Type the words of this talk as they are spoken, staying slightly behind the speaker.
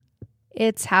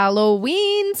It's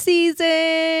Halloween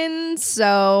season.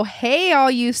 So, hey, all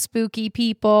you spooky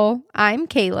people. I'm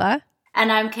Kayla.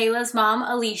 And I'm Kayla's mom,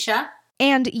 Alicia.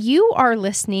 And you are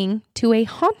listening to a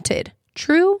haunted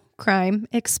True Crime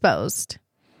Exposed.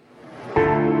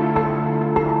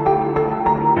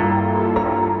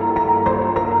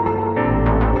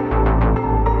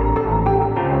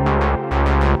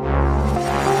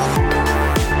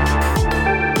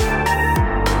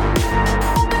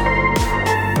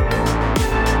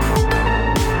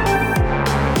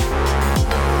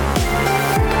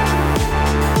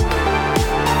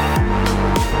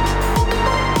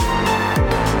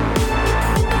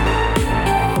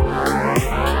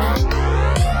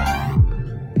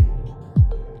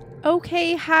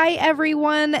 Okay, hi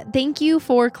everyone. Thank you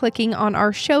for clicking on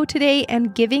our show today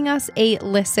and giving us a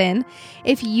listen.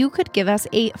 If you could give us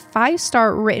a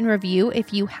 5-star written review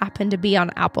if you happen to be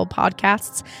on Apple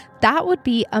Podcasts, that would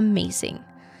be amazing.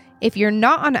 If you're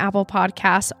not on Apple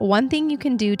Podcasts, one thing you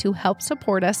can do to help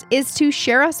support us is to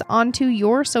share us onto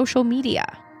your social media.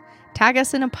 Tag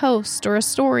us in a post or a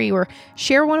story or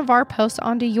share one of our posts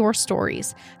onto your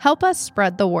stories. Help us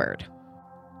spread the word.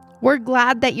 We're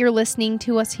glad that you're listening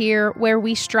to us here, where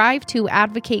we strive to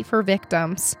advocate for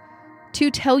victims,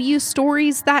 to tell you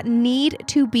stories that need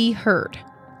to be heard,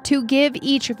 to give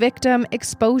each victim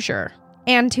exposure,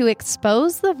 and to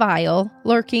expose the vile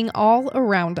lurking all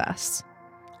around us.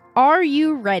 Are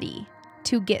you ready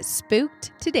to get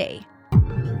spooked today?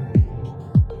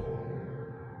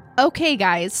 Okay,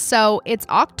 guys, so it's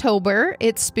October,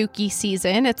 it's spooky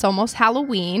season, it's almost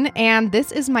Halloween, and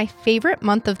this is my favorite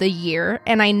month of the year,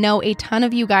 and I know a ton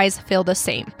of you guys feel the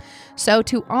same. So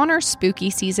to honor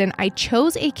spooky season, I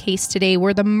chose a case today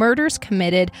where the murders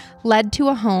committed led to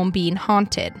a home being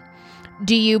haunted.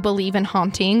 Do you believe in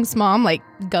hauntings, Mom, like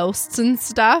ghosts and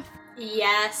stuff?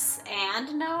 Yes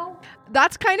and no.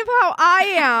 That's kind of how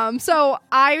I am. So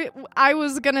I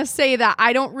was going to say that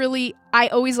I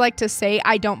always like to say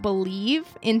I don't believe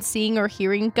in seeing or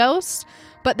hearing ghosts.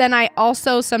 But then I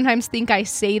also sometimes think I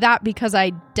say that because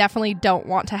I definitely don't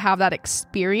want to have that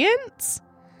experience.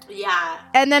 Yeah.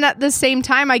 And then at the same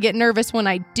time, I get nervous when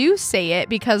I do say it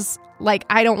because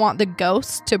I don't want the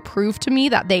ghosts to prove to me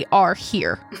that they are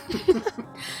here.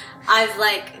 I've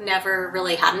never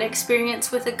really had an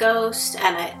experience with a ghost,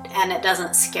 and it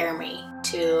doesn't scare me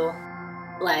to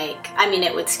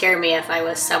it would scare me if I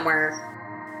was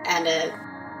somewhere and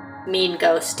a mean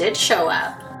ghost did show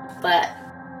up, but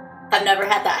I've never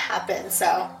had that happen,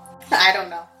 so I don't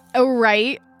know. Oh,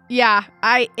 right. Yeah,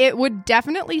 it would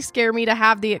definitely scare me to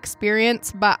have the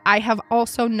experience, but I have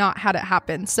also not had it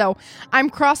happen. So I'm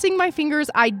crossing my fingers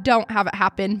I don't have it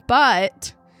happen,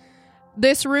 but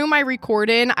this room I record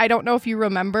in, I don't know if you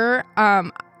remember,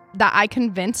 that I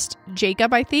convinced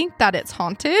Jacob, I think, that it's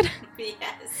haunted. Yes.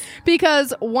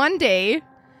 Because one day,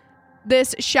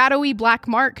 this shadowy black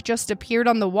mark just appeared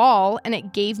on the wall, and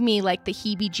it gave me, the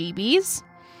heebie-jeebies.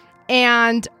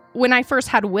 And when I first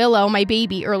had Willow, my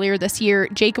baby, earlier this year,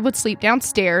 Jacob would sleep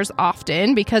downstairs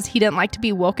often because he didn't like to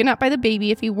be woken up by the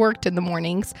baby if he worked in the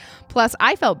mornings. Plus,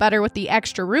 I felt better with the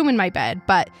extra room in my bed,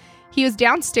 but he was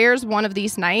downstairs one of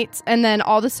these nights, and then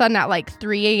all of a sudden at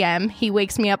 3 a.m., he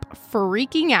wakes me up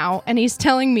freaking out, and he's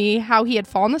telling me how he had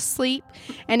fallen asleep,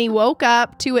 and he woke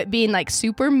up to it being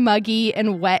super muggy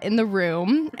and wet in the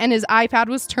room, and his iPad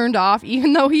was turned off,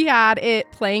 even though he had it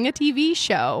playing a TV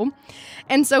show.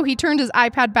 And so he turned his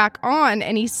iPad back on,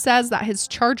 and he says that his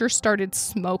charger started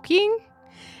smoking.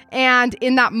 And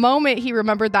in that moment, he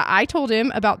remembered that I told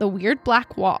him about the weird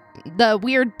black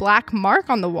mark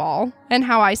on the wall, and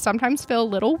how I sometimes feel a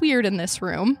little weird in this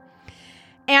room.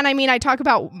 And I talk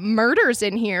about murders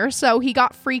in here, so he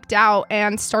got freaked out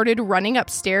and started running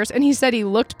upstairs, and he said he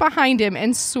looked behind him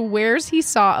and swears he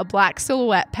saw a black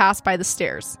silhouette pass by the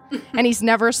stairs, and he's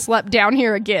never slept down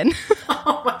here again.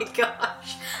 Oh my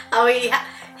gosh. Oh,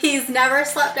 he's never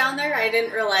slept down there? I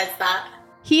didn't realize that.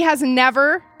 He has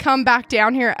never come back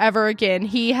down here ever again.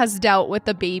 He has dealt with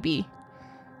the baby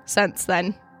since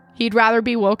then. He'd rather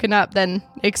be woken up than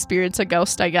experience a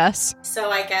ghost, I guess.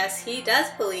 So I guess he does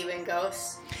believe in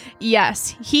ghosts.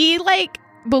 Yes. He,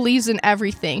 believes in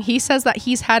everything. He says that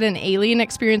he's had an alien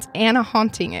experience and a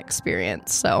haunting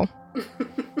experience, so.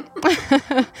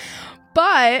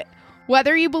 But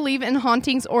whether you believe in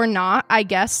hauntings or not, I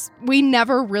guess we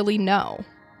never really know.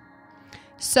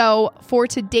 So for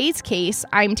today's case,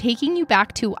 I'm taking you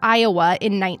back to Iowa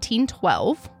in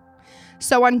 1912.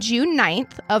 So on June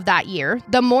 9th of that year,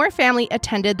 the Moore family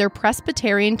attended their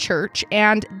Presbyterian church,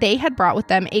 and they had brought with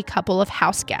them a couple of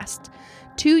house guests,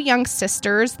 2 young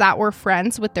sisters that were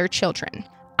friends with their children.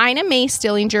 Ina May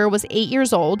Stillinger was 8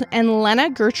 years old, and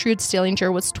Lena Gertrude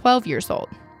Stillinger was 12 years old.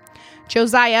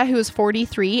 Josiah, who was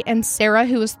 43, and Sarah,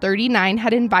 who was 39,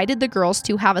 had invited the girls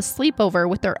to have a sleepover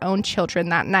with their own children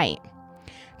that night.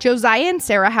 Josiah and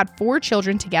Sarah had 4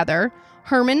 children together.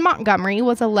 Herman Montgomery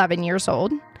was 11 years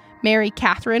old. Mary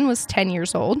Catherine was 10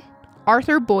 years old.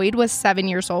 Arthur Boyd was 7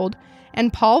 years old.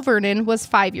 And Paul Vernon was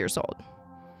 5 years old.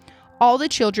 All the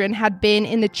children had been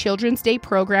in the Children's Day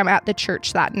program at the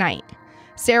church that night.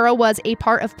 Sarah was a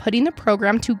part of putting the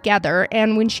program together,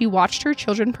 and when she watched her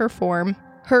children perform,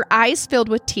 her eyes filled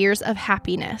with tears of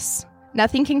happiness.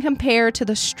 Nothing can compare to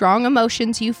the strong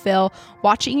emotions you feel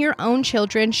watching your own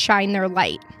children shine their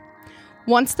light.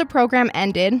 Once the program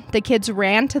ended, the kids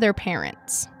ran to their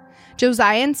parents.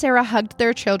 Josiah and Sarah hugged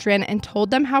their children and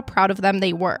told them how proud of them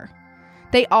they were.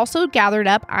 They also gathered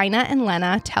up Ina and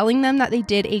Lena, telling them that they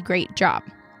did a great job.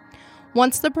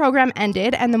 Once the program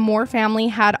ended and the Moore family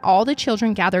had all the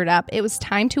children gathered up, it was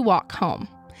time to walk home.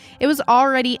 It was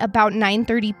already about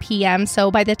 9:30 p.m., so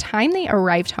by the time they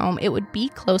arrived home, it would be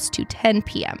close to 10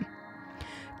 p.m.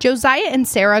 Josiah and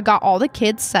Sarah got all the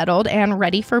kids settled and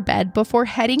ready for bed before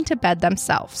heading to bed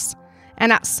themselves.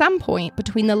 And at some point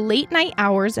between the late night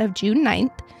hours of June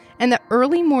 9th and the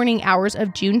early morning hours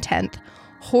of June 10th,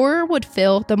 horror would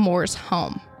fill the Moores'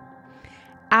 home.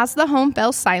 As the home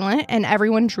fell silent and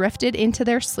everyone drifted into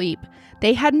their sleep,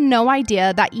 they had no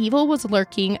idea that evil was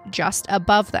lurking just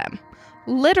above them.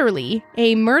 Literally,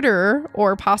 a murderer,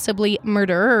 or possibly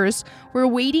murderers, were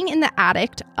waiting in the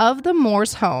attic of the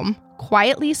Moores' home,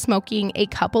 quietly smoking a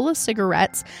couple of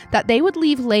cigarettes that they would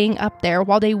leave laying up there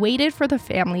while they waited for the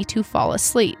family to fall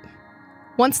asleep.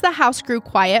 Once the house grew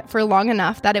quiet for long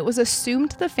enough that it was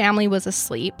assumed the family was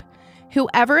asleep,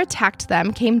 whoever attacked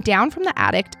them came down from the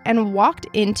attic and walked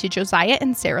into Josiah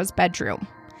and Sarah's bedroom.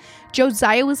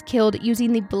 Josiah was killed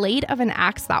using the blade of an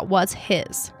axe that was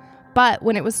his. But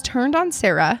when it was turned on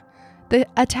Sarah, the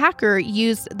attacker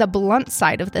used the blunt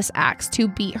side of this axe to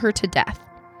beat her to death.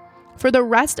 For the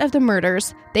rest of the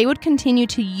murders, they would continue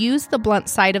to use the blunt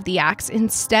side of the axe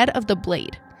instead of the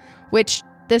blade, which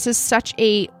this is such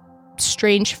a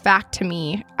strange fact to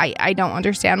me. I don't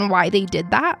understand why they did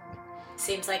that.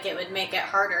 Seems like it would make it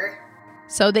harder.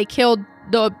 So they killed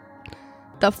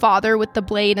the father with the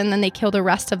blade, and then they killed the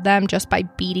rest of them just by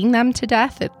beating them to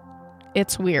death.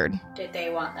 It's weird. Did they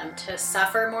want them to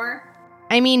suffer more?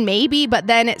 I mean, maybe, but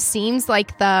then it seems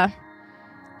like the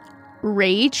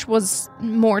rage was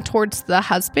more towards the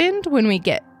husband when we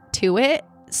get to it.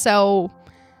 So,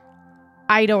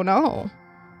 I don't know.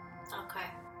 Okay.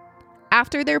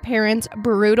 After their parents'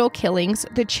 brutal killings,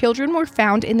 the children were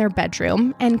found in their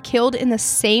bedroom and killed in the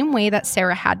same way that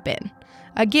Sarah had been.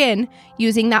 Again,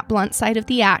 using that blunt side of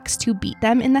the axe to beat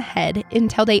them in the head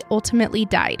until they ultimately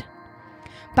died.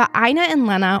 But Ina and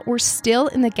Lena were still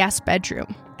in the guest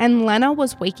bedroom, and Lena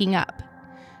was waking up.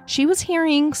 She was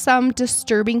hearing some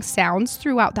disturbing sounds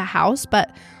throughout the house,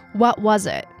 but what was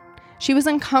it? She was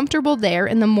uncomfortable there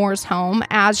in the Moores' home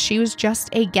as she was just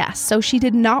a guest, so she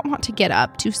did not want to get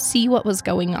up to see what was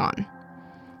going on.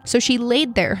 So she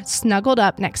laid there, snuggled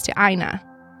up next to Ina.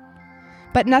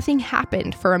 But nothing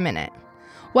happened for a minute.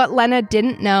 What Lena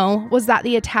didn't know was that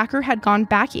the attacker had gone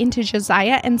back into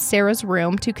Josiah and Sarah's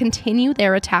room to continue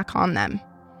their attack on them.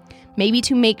 Maybe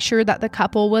to make sure that the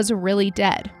couple was really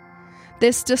dead.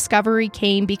 This discovery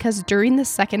came because during the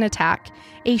second attack,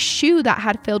 a shoe that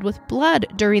had filled with blood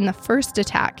during the first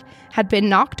attack had been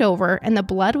knocked over and the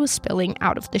blood was spilling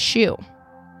out of the shoe.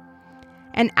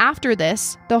 And after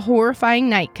this, the horrifying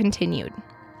night continued.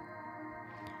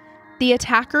 The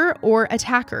attacker or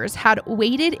attackers had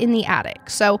waited in the attic,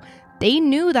 so they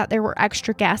knew that there were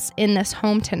extra guests in this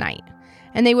home tonight,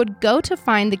 and they would go to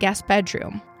find the guest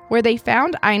bedroom, where they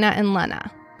found Ina and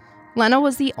Lena. Lena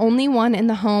was the only one in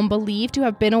the home believed to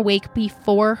have been awake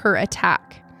before her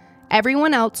attack.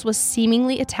 Everyone else was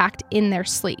seemingly attacked in their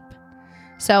sleep.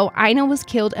 So Ina was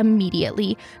killed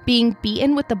immediately, being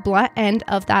beaten with the blunt end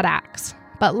of that axe.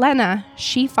 But Lena,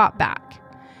 she fought back.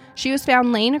 She was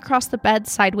found laying across the bed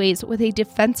sideways with a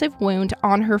defensive wound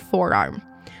on her forearm,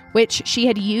 which she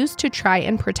had used to try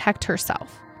and protect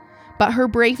herself. But her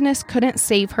braveness couldn't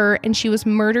save her, and she was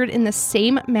murdered in the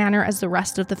same manner as the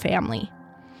rest of the family.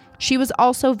 She was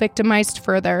also victimized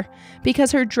further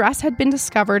because her dress had been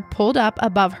discovered pulled up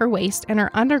above her waist and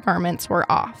her undergarments were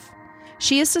off.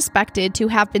 She is suspected to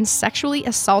have been sexually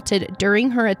assaulted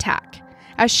during her attack,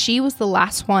 as she was the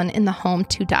last one in the home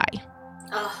to die.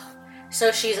 Oh.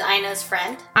 So she's Ina's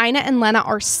friend? Ina and Lena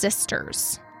are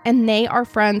sisters, and they are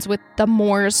friends with the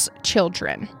Moores'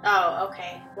 children. Oh,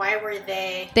 okay. Why were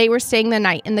they? They were staying the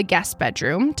night in the guest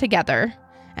bedroom together,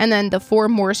 And then the 4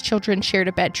 Moores children shared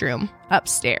a bedroom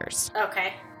upstairs.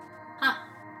 Okay. Huh.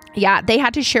 Yeah, they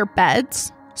had to share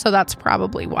beds, so that's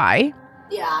probably why.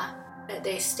 Yeah,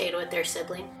 they stayed with their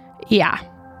sibling. Yeah.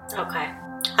 Okay.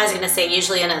 I was going to say,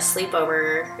 usually in a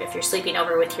sleepover, if you're sleeping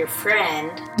over with your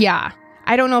friend. Yeah.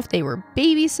 I don't know if they were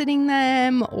babysitting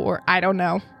them or I don't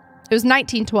know. It was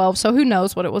 1912, so who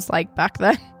knows what it was like back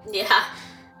then. Yeah.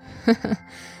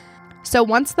 So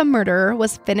once the murderer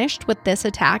was finished with this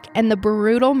attack and the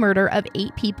brutal murder of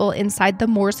 8 people inside the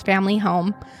Moores family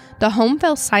home, the home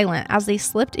fell silent as they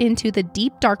slipped into the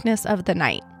deep darkness of the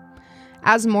night.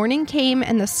 As morning came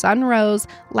and the sun rose,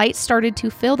 light started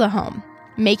to fill the home,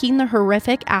 making the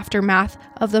horrific aftermath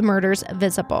of the murders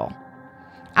visible.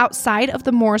 Outside of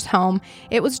the Moores home,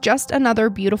 it was just another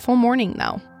beautiful morning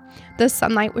though. The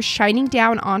sunlight was shining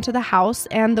down onto the house,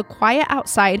 and the quiet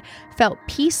outside felt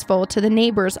peaceful to the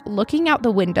neighbors looking out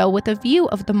the window with a view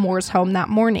of the Moores home that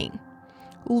morning.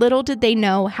 Little did they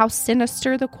know how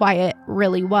sinister the quiet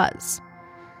really was.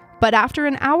 But after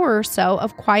an hour or so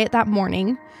of quiet that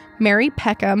morning, Mary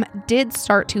Peckham did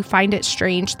start to find it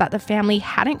strange that the family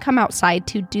hadn't come outside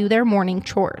to do their morning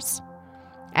chores.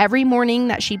 Every morning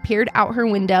that she peered out her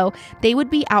window, they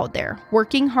would be out there,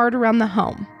 working hard around the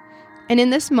home. And in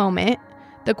this moment,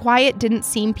 the quiet didn't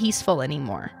seem peaceful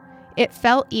anymore. It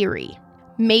felt eerie.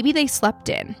 Maybe they slept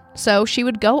in. So she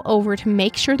would go over to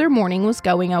make sure their morning was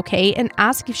going okay and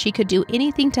ask if she could do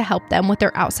anything to help them with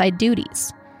their outside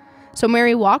duties. So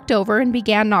Mary walked over and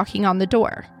began knocking on the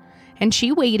door. And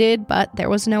she waited, but there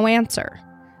was no answer.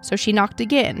 So she knocked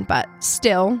again, but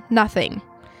still nothing.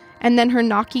 And then her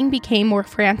knocking became more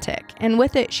frantic, and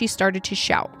with it, she started to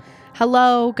shout,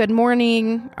 "Hello, good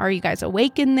morning. Are you guys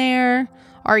awake in there?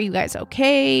 Are you guys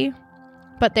okay?"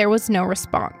 But there was no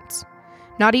response.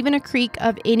 Not even a creak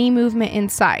of any movement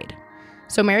inside.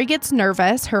 So Mary gets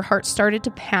nervous. Her heart started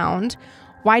to pound.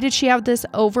 Why did she have this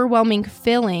overwhelming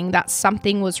feeling that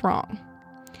something was wrong?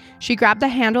 She grabbed the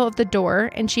handle of the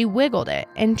door and she wiggled it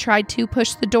and tried to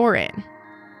push the door in.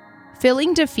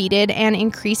 Feeling defeated and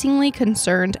increasingly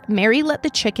concerned, Mary let the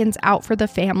chickens out for the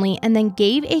family and then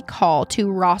gave a call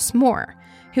to Ross Moore,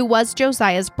 who was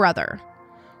Josiah's brother.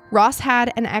 Ross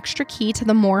had an extra key to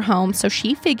the Moore home, so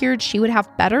she figured she would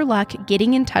have better luck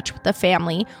getting in touch with the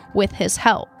family with his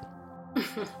help.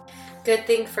 Good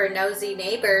thing for nosy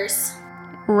neighbors.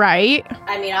 Right?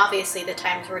 I mean, obviously the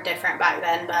times were different back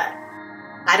then, but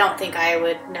I don't think I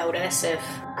would notice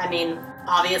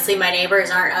obviously my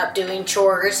neighbors aren't up doing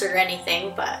chores or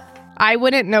anything, but I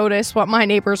wouldn't notice what my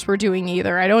neighbors were doing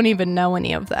either. I don't even know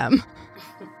any of them.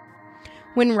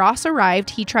 When Ross arrived,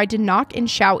 he tried to knock and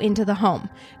shout into the home,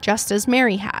 just as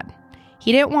Mary had.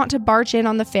 He didn't want to barge in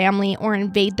on the family or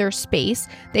invade their space.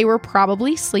 They were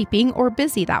probably sleeping or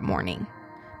busy that morning.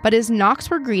 But his knocks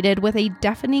were greeted with a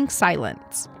deafening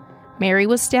silence. Mary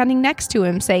was standing next to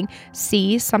him saying,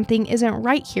 "See, something isn't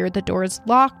right here. The door is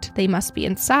locked. They must be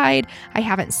inside. I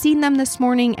haven't seen them this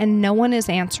morning and no one is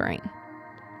answering."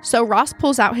 So Ross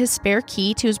pulls out his spare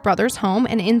key to his brother's home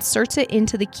and inserts it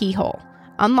into the keyhole,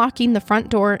 unlocking the front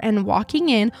door and walking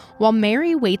in while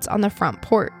Mary waits on the front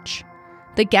porch.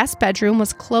 The guest bedroom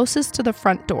was closest to the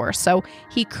front door, so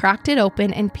he cracked it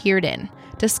open and peered in,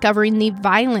 discovering the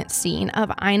violent scene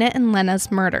of Ina and Lena's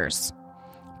murders.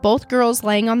 Both girls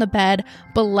laying on the bed,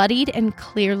 bloodied and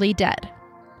clearly dead.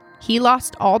 He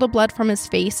lost all the blood from his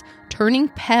face, turning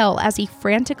pale as he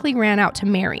frantically ran out to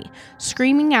Mary,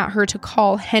 screaming at her to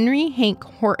call Henry Hank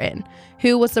Horton,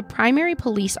 who was the primary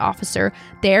police officer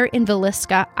there in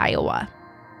Villisca, Iowa.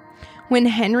 When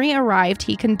Henry arrived,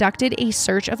 he conducted a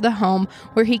search of the home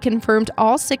where he confirmed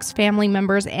all 6 family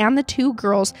members and the 2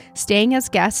 girls staying as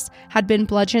guests had been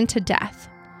bludgeoned to death.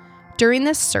 During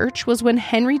this search was when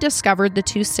Henry discovered the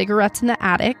 2 cigarettes in the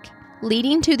attic,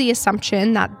 leading to the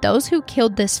assumption that those who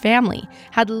killed this family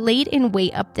had laid in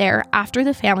wait up there after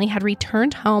the family had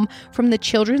returned home from the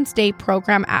Children's Day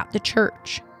program at the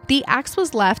church. The axe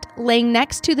was left laying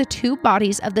next to the 2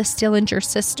 bodies of the Stillinger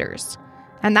sisters.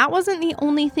 And that wasn't the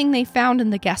only thing they found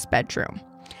in the guest bedroom.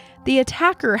 The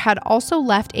attacker had also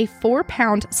left a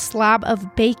 4-pound slab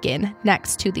of bacon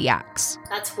next to the axe.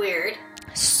 That's weird.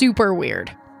 Super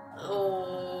weird.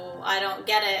 Oh, I don't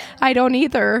get it. I don't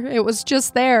either. It was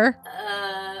just there.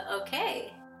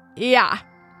 Okay. Yeah.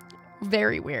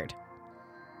 Very weird.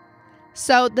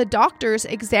 So the doctors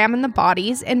examined the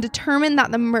bodies and determined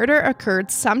that the murder occurred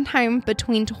sometime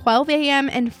between 12 a.m.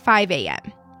 and 5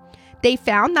 a.m. They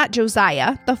found that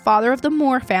Josiah, the father of the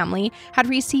Moore family, had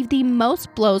received the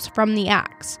most blows from the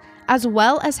axe, as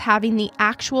well as having the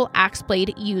actual axe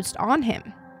blade used on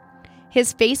him.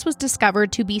 His face was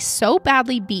discovered to be so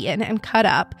badly beaten and cut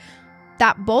up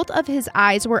that both of his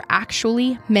eyes were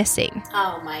actually missing.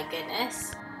 Oh my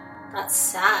goodness. That's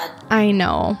sad. I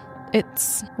know.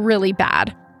 It's really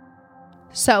bad.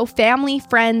 So family,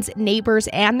 friends, neighbors,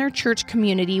 and their church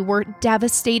community were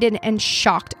devastated and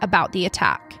shocked about the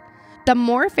attack. The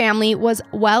Moore family was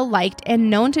well-liked and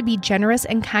known to be generous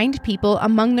and kind people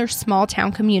among their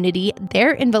small-town community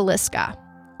there in Villisca.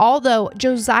 Although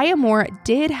Josiah Moore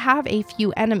did have a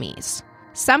few enemies.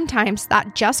 Sometimes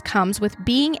that just comes with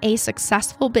being a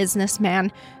successful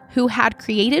businessman who had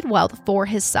created wealth for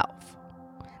himself.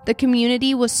 The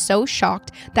community was so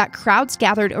shocked that crowds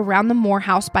gathered around the Moore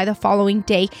house by the following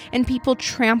day, and people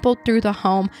trampled through the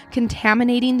home,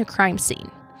 contaminating the crime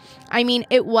scene. I mean,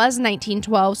 it was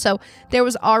 1912, so there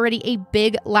was already a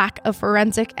big lack of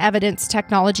forensic evidence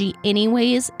technology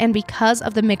anyways, and because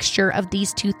of the mixture of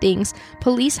these two things,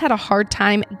 police had a hard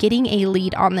time getting a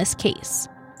lead on this case.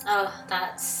 Oh,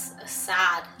 that's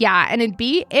sad. Yeah, and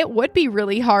it would be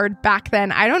really hard back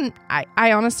then.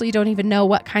 I honestly don't even know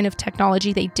what kind of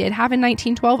technology they did have in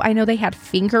 1912. I know they had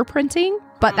fingerprinting,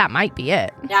 but that might be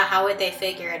it. Yeah, how would they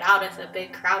figure it out if a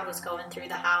big crowd was going through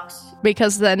the house?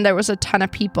 Because then there was a ton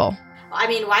of people. I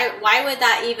mean, why would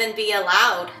that even be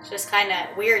allowed? It's just kind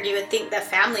of weird. You would think the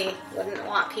family wouldn't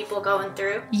want people going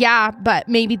through. Yeah, but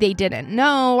maybe they didn't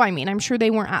know. I mean, I'm sure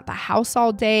they weren't at the house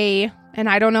all day. And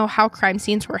I don't know how crime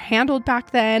scenes were handled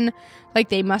back then. Like,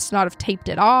 they must not have taped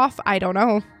it off. I don't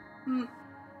know.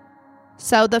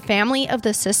 So the family of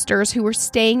the sisters who were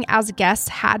staying as guests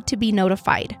had to be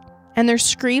notified. And their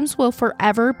screams will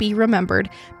forever be remembered,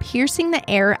 piercing the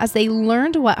air as they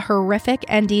learned what horrific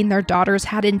ending their daughters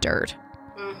had endured.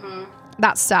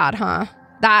 That's sad, huh?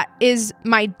 That is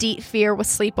my deep fear with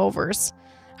sleepovers.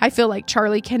 I feel like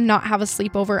Charlie cannot have a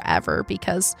sleepover ever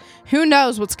because who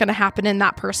knows what's going to happen in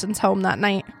that person's home that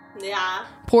night. Yeah.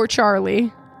 Poor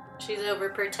Charlie. She's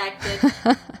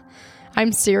overprotected.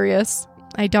 I'm serious.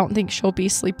 I don't think she'll be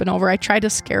sleeping over. I try to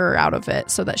scare her out of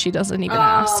it so that she doesn't even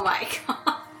ask. Oh my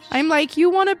gosh. I'm like, you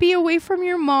want to be away from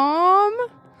your mom?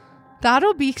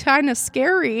 That'll be kind of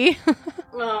scary.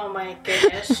 Oh my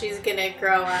goodness. She's going to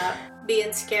grow up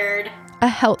being scared. A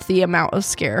healthy amount of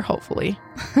scare, hopefully.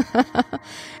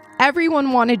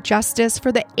 Everyone wanted justice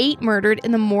for the 8 murdered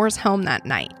in the Moore's home that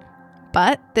night.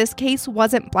 But this case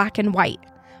wasn't black and white.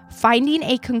 Finding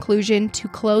a conclusion to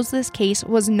close this case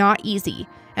was not easy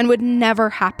and would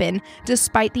never happen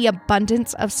despite the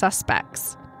abundance of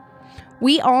suspects.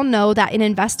 We all know that in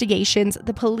investigations,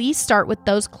 the police start with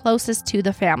those closest to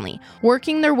the family,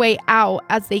 working their way out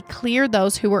as they clear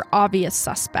those who were obvious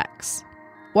suspects.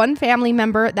 One family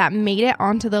member that made it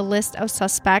onto the list of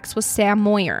suspects was Sam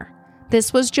Moyer.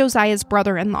 This was Josiah's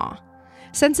brother-in-law.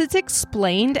 Since it's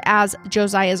explained as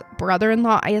Josiah's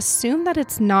brother-in-law, I assume that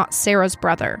it's not Sarah's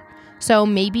brother. So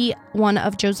maybe one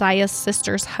of Josiah's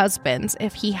sister's husbands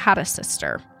if he had a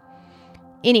sister.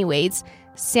 Anyways,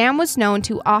 Sam was known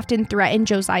to often threaten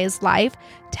Josiah's life,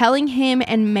 telling him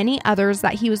and many others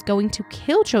that he was going to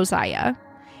kill Josiah.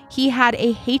 He had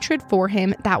a hatred for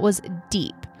him that was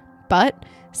deep, but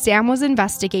Sam was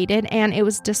investigated and it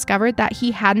was discovered that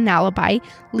he had an alibi,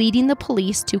 leading the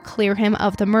police to clear him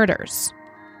of the murders.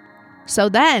 So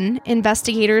then,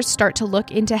 investigators start to look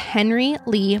into Henry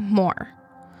Lee Moore.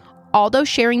 Although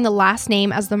sharing the last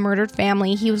name as the murdered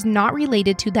family, he was not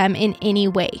related to them in any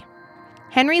way.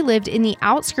 Henry lived in the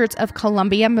outskirts of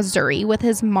Columbia, Missouri with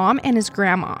his mom and his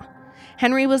grandma.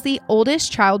 Henry was the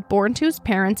oldest child born to his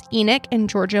parents, Enoch and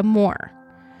Georgia Moore.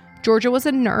 Georgia was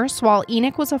a nurse, while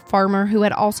Enoch was a farmer who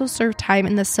had also served time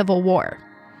in the Civil War.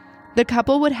 The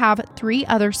couple would have 3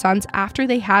 other sons after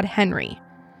they had Henry.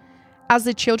 As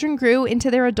the children grew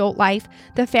into their adult life,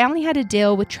 the family had to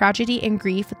deal with tragedy and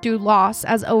grief through loss,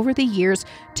 as over the years,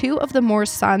 2 of the Moore's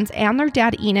sons and their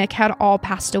dad Enoch had all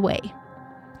passed away.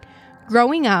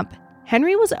 Growing up,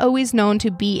 Henry was always known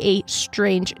to be a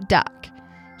strange duck.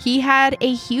 He had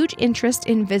a huge interest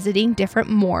in visiting different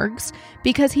morgues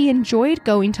because he enjoyed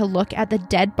going to look at the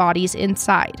dead bodies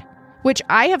inside. Which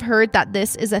I have heard that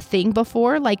this is a thing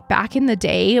before, like back in the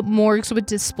day, morgues would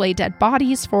display dead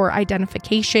bodies for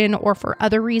identification or for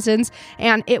other reasons,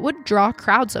 and it would draw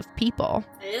crowds of people.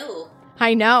 Ew.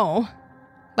 I know.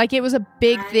 Like, it was a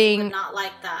big thing. I would not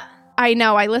like that. I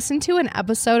know. I listened to an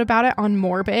episode about it on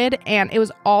Morbid, and it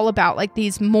was all about, like,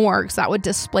 these morgues that would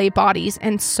display bodies,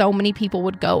 and so many people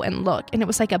would go and look, and it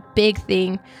was, like, a big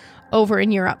thing over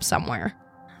in Europe somewhere.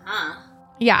 Huh.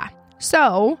 Yeah.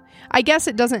 So, I guess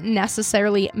it doesn't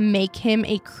necessarily make him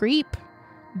a creep,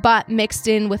 but mixed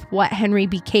in with what Henry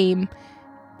became,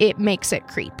 it makes it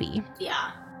creepy.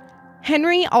 Yeah.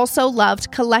 Henry also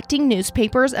loved collecting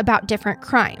newspapers about different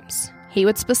crimes. He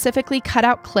would specifically cut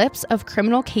out clips of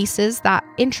criminal cases that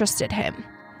interested him.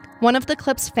 One of the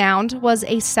clips found was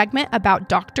a segment about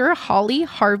Dr. Holly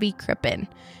Harvey Crippen,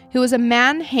 who was a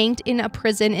man hanged in a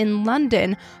prison in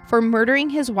London for murdering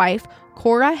his wife,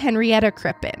 Cora Henrietta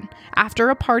Crippen, after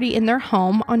a party in their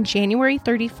home on January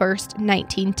 31st,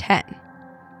 1910.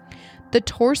 The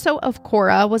torso of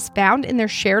Cora was found in their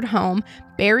shared home,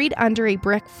 buried under a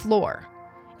brick floor.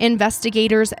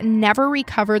 Investigators never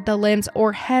recovered the limbs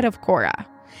or head of Cora.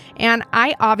 And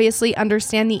I obviously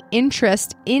understand the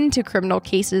interest into criminal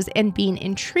cases and being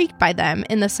intrigued by them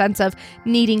in the sense of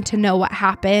needing to know what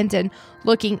happened and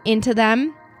looking into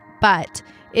them. But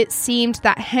it seemed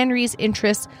that Henry's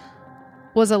interest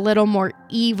was a little more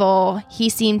evil. He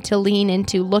seemed to lean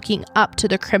into looking up to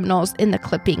the criminals in the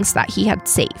clippings that he had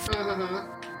saved.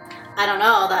 Mm-hmm. I don't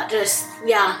know. That just,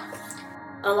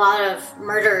 a lot of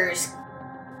murderers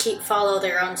follow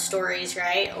their own stories,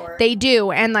 right? Or they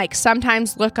do, and like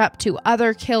sometimes look up to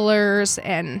other killers,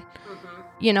 and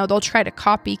they'll try to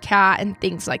copycat and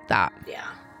things like that. Yeah.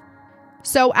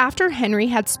 So after Henry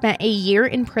had spent a year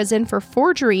in prison for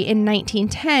forgery in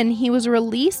 1910, he was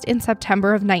released in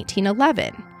September of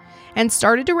 1911 and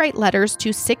started to write letters to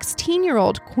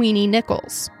 16-year-old Queenie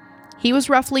Nichols. He was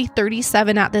roughly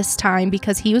 37 at this time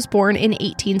because he was born in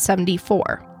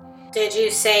 1874. Did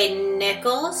you say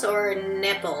Nichols or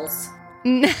nipples?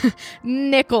 Nichols.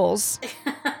 Nichols.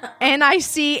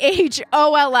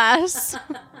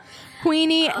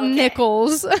 Queenie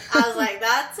Nichols. I was like,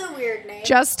 that's a weird name.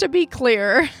 Just to be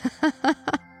clear.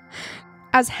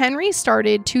 As Henry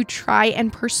started to try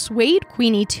and persuade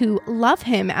Queenie to love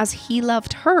him as he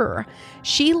loved her,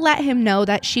 she let him know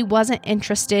that she wasn't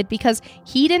interested because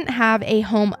he didn't have a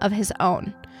home of his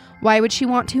own. Why would she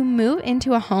want to move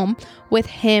into a home with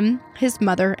him, his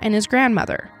mother, and his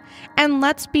grandmother? And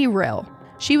let's be real,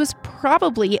 she was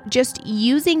probably just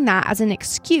using that as an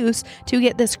excuse to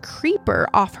get this creeper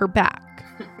off her back.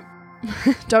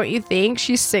 Don't you think?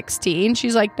 She's 16.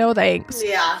 She's like, no thanks.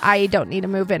 Yeah. I don't need to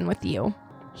move in with you.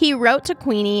 He wrote to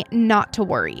Queenie not to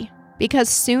worry, because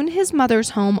soon his mother's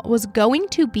home was going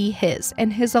to be his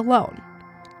and his alone.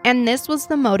 And this was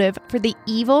the motive for the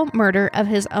evil murder of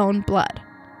his own blood.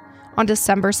 On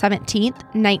December 17th,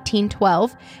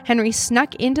 1912, Henry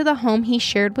snuck into the home he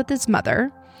shared with his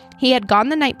mother. He had gone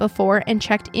the night before and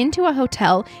checked into a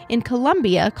hotel in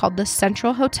Columbia called the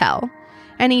Central Hotel,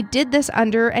 and he did this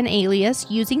under an alias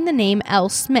using the name L.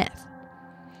 Smith.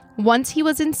 Once he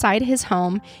was inside his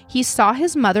home, he saw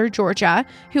his mother, Georgia,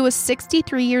 who was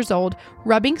 63 years old,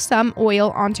 rubbing some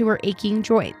oil onto her aching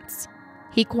joints.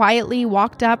 He quietly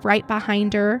walked up right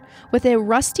behind her with a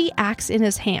rusty axe in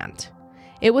his hand.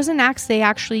 It was an axe they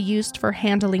actually used for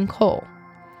handling coal.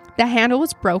 The handle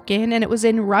was broken and it was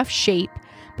in rough shape,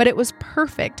 but it was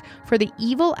perfect for the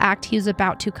evil act he was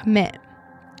about to commit.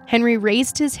 Henry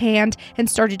raised his hand and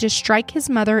started to strike his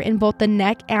mother in both the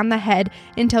neck and the head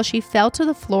until she fell to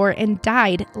the floor and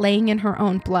died laying in her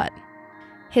own blood.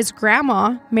 His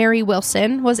grandma, Mary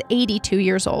Wilson, was 82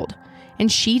 years old,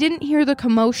 and she didn't hear the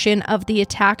commotion of the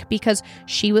attack because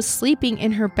she was sleeping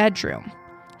in her bedroom.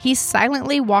 He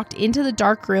silently walked into the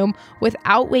dark room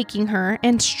without waking her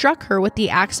and struck her with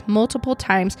the axe multiple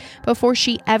times before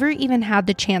she ever even had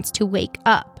the chance to wake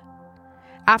up.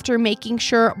 After making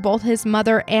sure both his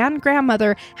mother and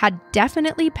grandmother had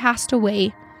definitely passed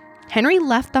away, Henry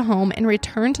left the home and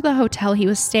returned to the hotel he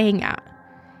was staying at.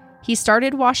 He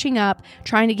started washing up,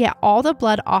 trying to get all the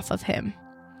blood off of him.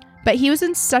 But he was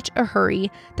in such a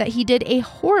hurry that he did a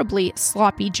horribly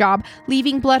sloppy job,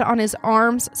 leaving blood on his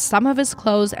arms, some of his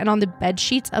clothes, and on the bed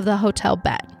sheets of the hotel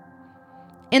bed.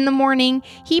 In the morning,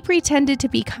 he pretended to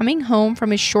be coming home from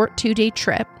his short 2-day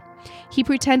trip. He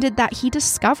pretended that he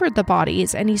discovered the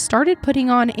bodies, and he started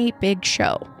putting on a big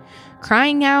show,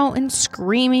 crying out and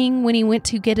screaming when he went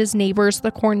to get his neighbors, the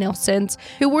Cornelsons,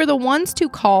 who were the ones to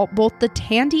call both the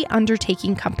Tandy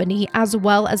Undertaking Company as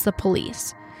well as the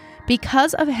police.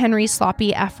 Because of Henry's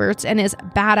sloppy efforts and his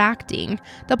bad acting,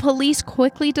 the police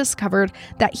quickly discovered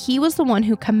that he was the one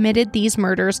who committed these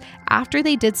murders after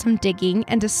they did some digging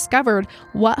and discovered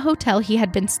what hotel he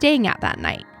had been staying at that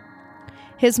night.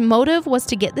 His motive was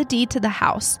to get the deed to the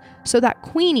house so that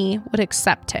Queenie would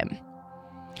accept him.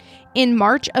 In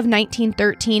March of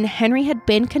 1913, Henry had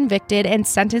been convicted and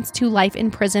sentenced to life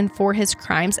in prison for his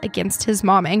crimes against his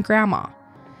mom and grandma.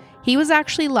 He was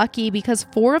actually lucky because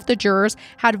 4 of the jurors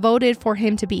had voted for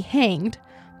him to be hanged,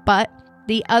 but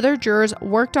the other jurors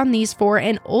worked on these 4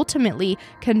 and ultimately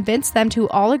convinced them to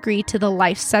all agree to the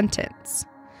life sentence.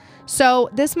 So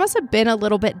this must have been a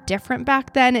little bit different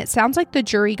back then. It sounds like the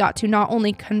jury got to not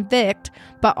only convict,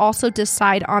 but also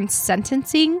decide on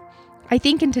sentencing. I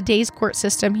think in today's court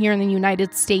system here in the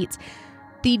United States,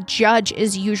 the judge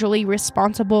is usually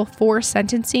responsible for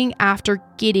sentencing after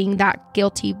getting that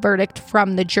guilty verdict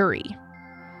from the jury.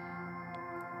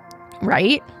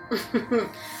 Right?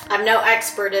 I'm no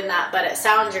expert in that, but it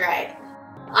sounds right.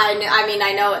 I mean,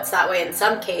 I know it's that way in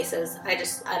some cases. I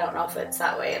don't know if it's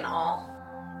that way in all.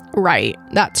 Right.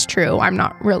 That's true. I'm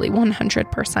not really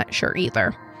 100% sure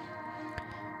either.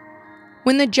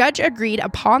 When the judge agreed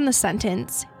upon the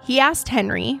sentence, he asked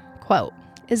Henry, quote,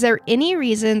 "Is there any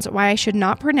reasons why I should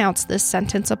not pronounce this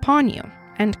sentence upon you?"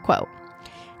 End quote.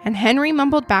 And Henry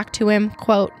mumbled back to him,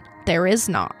 quote, "There is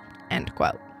not." End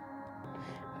quote.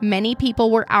 Many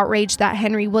people were outraged that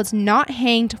Henry was not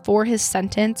hanged for his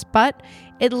sentence, but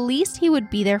at least he would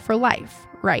be there for life,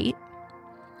 right?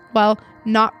 Well,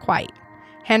 not quite.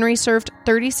 Henry served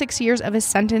 36 years of his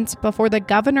sentence before the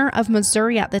governor of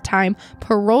Missouri at the time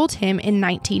paroled him in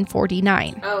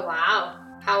 1949. Oh, wow.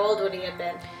 How old would he have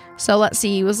been? So let's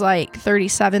see, he was like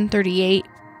 37, 38,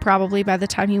 probably by the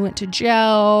time he went to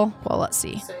jail. Well, let's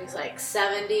see. So he's like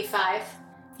 75?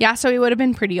 Yeah, so he would have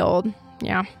been pretty old.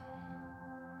 Yeah.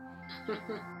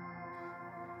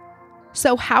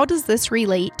 So how does this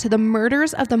relate to the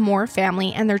murders of the Moore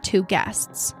family and their two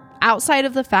guests, outside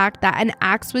of the fact that an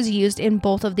axe was used in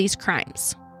both of these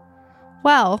crimes?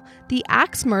 Well, the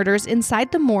axe murders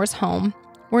inside the Moore's home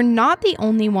were not the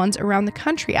only ones around the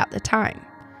country at the time.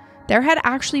 There had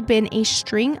actually been a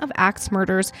string of axe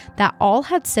murders that all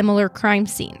had similar crime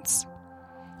scenes.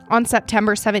 On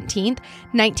September 17th,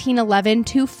 1911,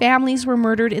 two families were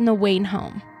murdered in the Wayne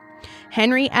home.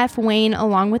 Henry F. Wayne,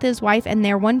 along with his wife and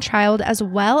their one child, as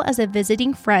well as a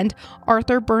visiting friend,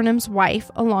 Arthur Burnham's wife,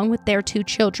 along with their two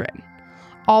children.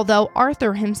 Although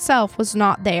Arthur himself was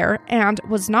not there and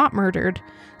was not murdered,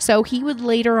 so he would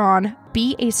later on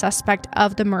be a suspect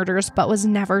of the murders but was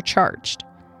never charged.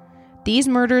 These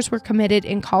murders were committed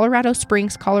in Colorado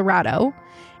Springs, Colorado,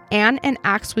 and an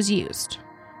axe was used.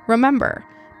 Remember,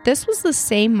 this was the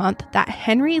same month that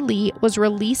Henry Lee was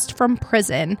released from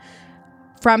prison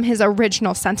from his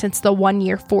original sentence, the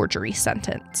 1-year forgery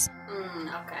sentence.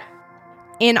 Okay.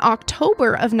 In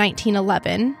October of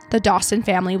 1911, the Dawson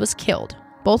family was killed,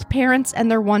 both parents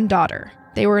and their one daughter.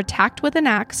 They were attacked with an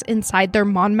axe inside their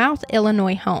Monmouth,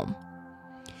 Illinois home.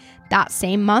 That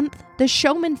same month, the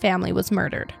Showman family was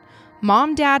murdered.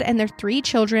 Mom, dad, and their 3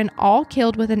 children all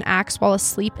killed with an axe while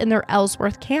asleep in their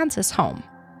Ellsworth, Kansas home.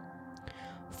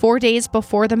 4 days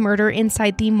before the murder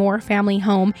inside the Moore family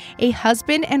home, a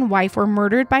husband and wife were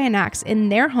murdered by an axe in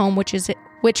their home,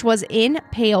 which was in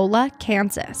Paola,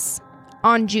 Kansas.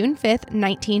 On June 5th,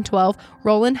 1912,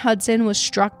 Roland Hudson was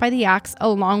struck by the axe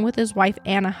along with his wife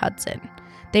Anna Hudson.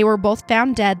 They were both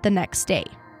found dead the next day.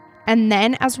 And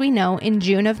then, as we know, in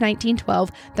June of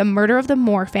 1912, the murder of the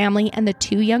Moore family and the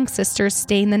 2 young sisters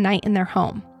staying the night in their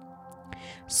home.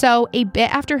 So, a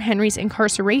bit after Henry's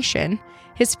incarceration,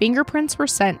 his fingerprints were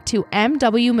sent to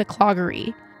M.W.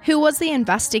 McCloggery, who was the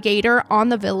investigator on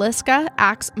the Villisca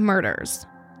axe murders.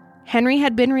 Henry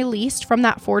had been released from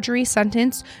that forgery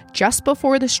sentence just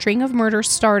before the string of murders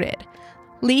started,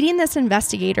 leading this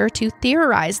investigator to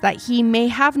theorize that he may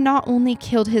have not only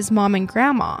killed his mom and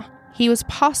grandma, he was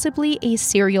possibly a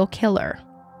serial killer.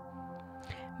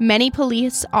 Many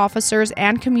police officers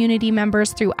and community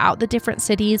members throughout the different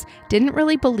cities didn't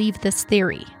really believe this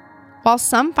theory. While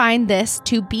some find this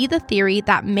to be the theory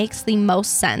that makes the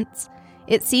most sense,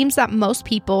 it seems that most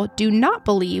people do not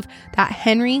believe that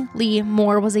Henry Lee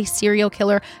Moore was a serial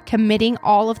killer committing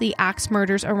all of the axe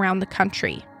murders around the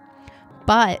country.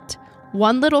 But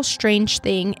one little strange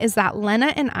thing is that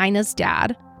Lena and Ina's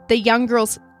dad, the young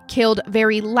girls killed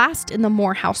very last in the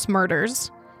Moore house murders,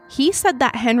 he said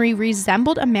that Henry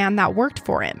resembled a man that worked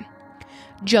for him.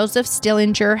 Joseph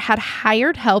Stillinger had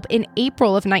hired help in April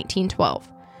of 1912.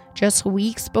 Just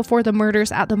weeks before the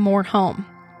murders at the Moore home.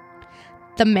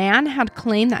 The man had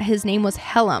claimed that his name was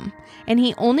Hellam, and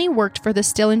he only worked for the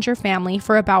Stillinger family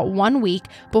for about 1 week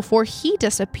before he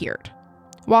disappeared.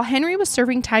 While Henry was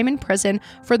serving time in prison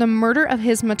for the murder of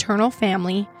his maternal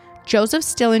family, Joseph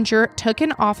Stillinger took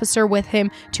an officer with him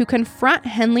to confront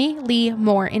Henry Lee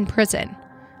Moore in prison.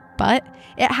 But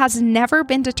it has never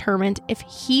been determined if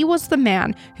he was the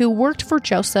man who worked for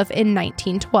Joseph in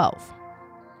 1912.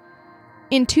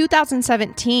 In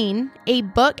 2017, a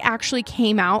book actually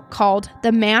came out called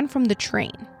The Man from the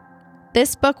Train.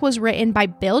 This book was written by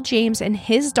Bill James and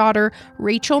his daughter,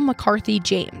 Rachel McCarthy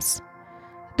James.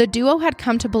 The duo had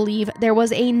come to believe there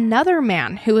was another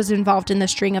man who was involved in the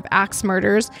string of axe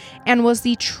murders and was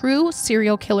the true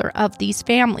serial killer of these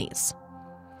families.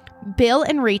 Bill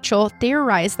and Rachel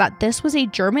theorized that this was a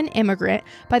German immigrant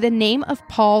by the name of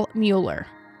Paul Mueller.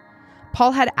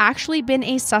 Paul had actually been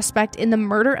a suspect in the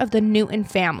murder of the Newton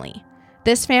family.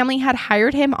 This family had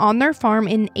hired him on their farm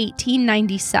in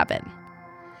 1897.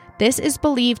 This is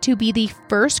believed to be the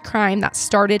first crime that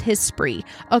started his spree,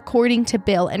 according to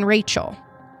Bill and Rachel.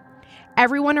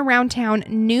 Everyone around town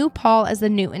knew Paul as the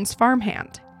Newtons'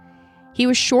 farmhand. He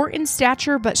was short in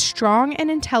stature but strong and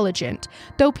intelligent,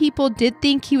 though people did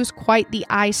think he was quite the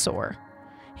eyesore.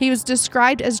 He was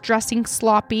described as dressing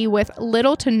sloppy with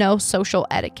little to no social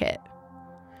etiquette.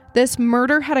 This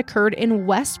murder had occurred in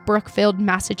West Brookfield,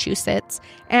 Massachusetts,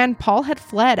 and Paul had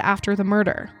fled after the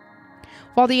murder.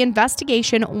 While the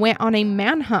investigation went on a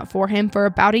manhunt for him for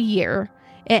about a year,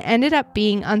 it ended up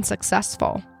being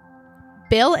unsuccessful.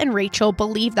 Bill and Rachel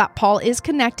believe that Paul is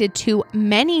connected to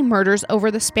many murders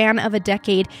over the span of a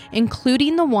decade,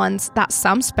 including the ones that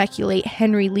some speculate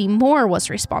Henry Lee Moore was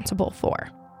responsible for.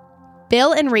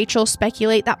 Bill and Rachel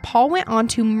speculate that Paul went on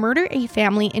to murder a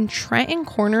family in Trenton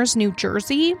Corners, New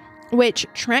Jersey, which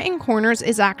Trenton Corners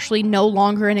is actually no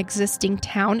longer an existing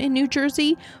town in New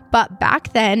Jersey, but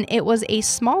back then it was a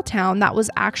small town that was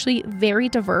actually very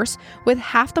diverse, with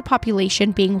half the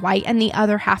population being white and the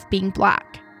other half being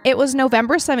black. It was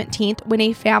November 17th when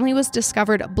a family was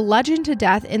discovered bludgeoned to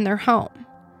death in their home.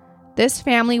 This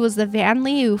family was the Van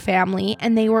Leeuw family,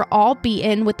 and they were all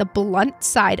beaten with the blunt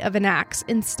side of an axe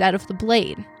instead of the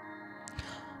blade.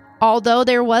 Although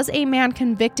there was a man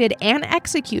convicted and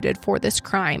executed for this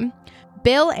crime,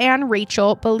 Bill and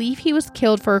Rachel believe he was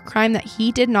killed for a crime that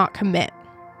he did not commit.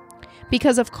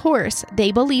 Because of course,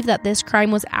 they believe that this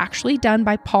crime was actually done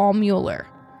by Paul Mueller.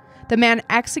 The man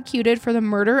executed for the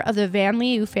murder of the Van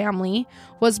Leeuw family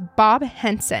was Bob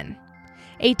Henson,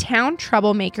 a town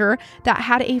troublemaker that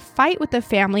had a fight with the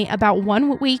family about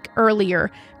 1 week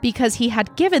earlier because he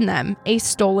had given them a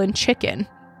stolen chicken.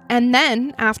 And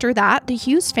then, after that, the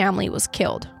Hughes family was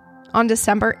killed. On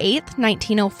December 8th,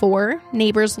 1904,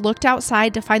 neighbors looked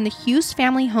outside to find the Hughes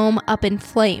family home up in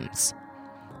flames.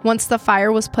 Once the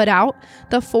fire was put out,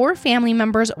 the 4 family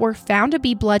members were found to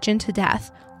be bludgeoned to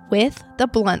death with the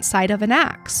blunt side of an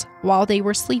axe while they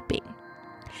were sleeping.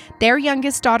 Their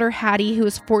youngest daughter, Hattie, who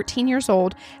was 14 years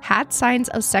old, had signs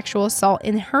of sexual assault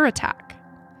in her attack.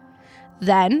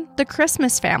 Then, the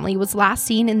Christmas family was last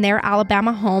seen in their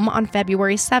Alabama home on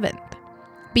February 7th,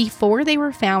 before they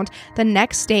were found the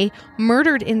next day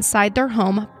murdered inside their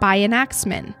home by an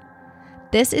axeman.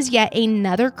 This is yet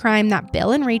another crime that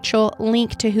Bill and Rachel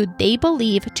link to who they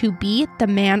believe to be the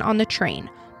man on the train,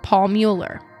 Paul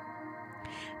Mueller.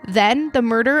 Then, the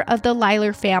murder of the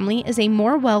Lyler family is a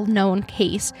more well-known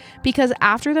case because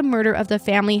after the murder of the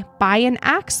family by an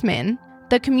axeman,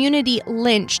 the community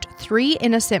lynched 3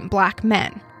 innocent black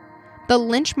men. The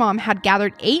lynch mob had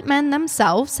gathered 8 men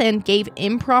themselves and gave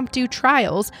impromptu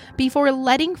trials before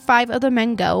letting 5 of the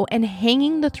men go and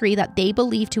hanging the 3 that they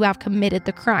believed to have committed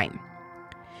the crime.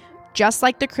 Just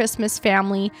like the Christmas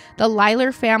family, the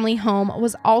Lyler family home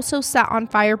was also set on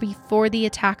fire before the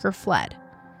attacker fled.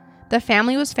 The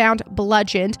family was found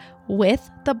bludgeoned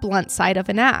with the blunt side of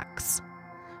an axe.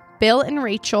 Bill and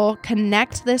Rachel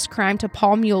connect this crime to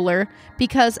Paul Mueller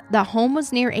because the home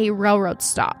was near a railroad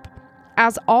stop,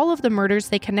 as all of the murders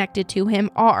they connected to him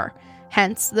are,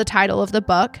 hence the title of the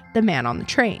book, The Man on the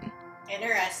Train.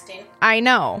 Interesting. I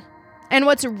know. And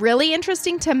what's really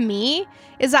interesting to me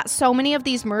is that so many of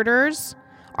these murders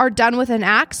are done with an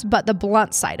axe, but the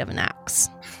blunt side of an axe.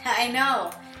 I know.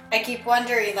 I keep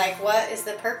wondering, what is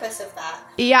the purpose of that?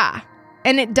 Yeah.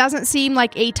 And it doesn't seem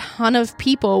like a ton of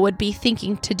people would be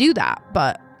thinking to do that,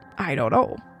 but I don't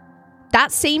know.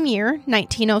 That same year,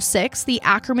 1906, the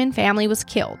Ackerman family was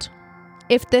killed.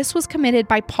 If this was committed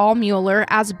by Paul Mueller,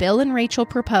 as Bill and Rachel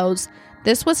proposed,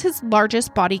 this was his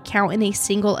largest body count in a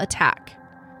single attack.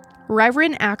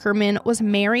 Reverend Ackerman was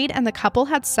married and the couple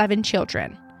had 7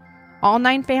 children. All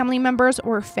 9 family members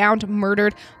were found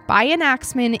murdered by an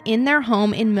axeman in their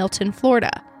home in Milton,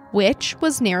 Florida, which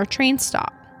was near a train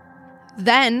stop.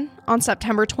 Then, on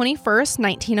September 21st,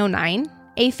 1909,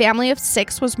 a family of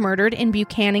 6 was murdered in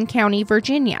Buchanan County,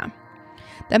 Virginia.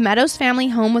 The Meadows family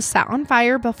home was set on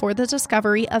fire before the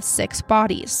discovery of 6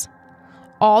 bodies.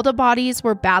 All the bodies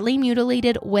were badly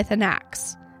mutilated with an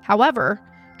axe. However,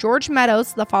 George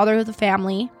Meadows, the father of the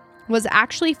family, was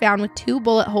actually found with 2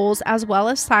 bullet holes as well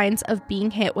as signs of being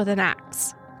hit with an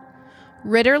axe.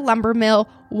 Ritter Lumber Mill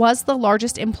was the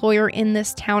largest employer in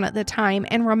this town at the time,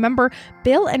 and remember,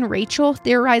 Bill and Rachel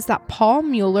theorized that Paul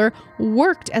Mueller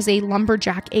worked as a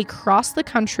lumberjack across the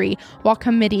country while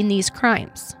committing these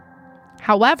crimes.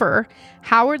 However,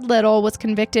 Howard Little was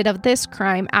convicted of this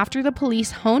crime after the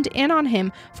police honed in on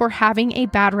him for having a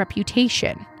bad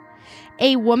reputation.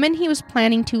 A woman he was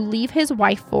planning to leave his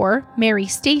wife for, Mary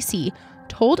Stacy,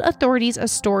 told authorities a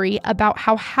story about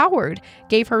how Howard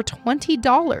gave her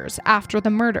 $20 after the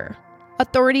murder.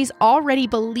 Authorities already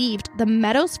believed the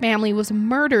Meadows family was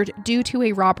murdered due to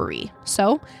a robbery,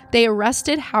 so they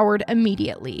arrested Howard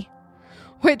immediately.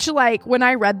 Which, like, when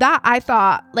I read that, I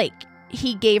thought, like,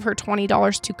 he gave her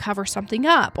 $20 to cover something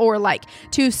up or, like,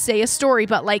 to say a story,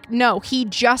 but, like, no, he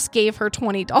just gave her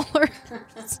 $20.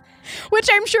 Which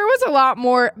I'm sure was a lot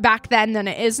more back then than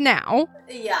it is now.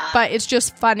 Yeah. But it's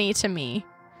just funny to me.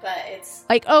 But it's...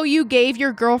 like, oh, you gave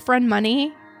your girlfriend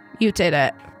money? You did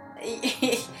it.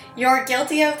 You're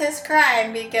guilty of this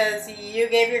crime because you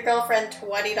gave your girlfriend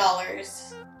 $20.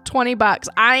 $20.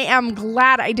 I am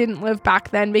glad I didn't live back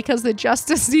then because the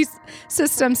justice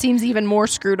system seems even more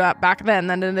screwed up back then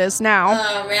than it is now.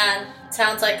 Oh, man.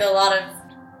 Sounds like a lot of,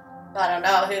 I don't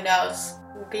know, who knows,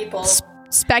 people...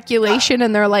 speculation,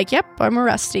 and they're like, yep, I'm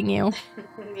arresting you.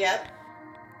 Yep.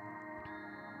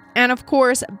 And of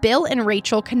course, Bill and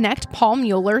Rachel connect Paul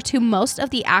Mueller to most of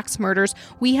the axe murders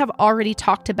we have already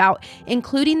talked about,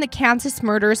 including the Kansas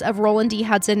murders of Roland D.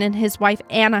 Hudson and his wife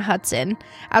Anna Hudson,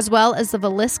 as well as the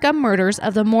Villisca murders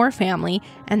of the Moore family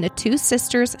and the two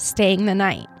sisters staying the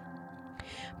night.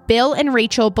 Bill and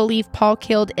Rachel believe Paul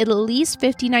killed at least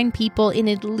 59 people in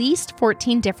at least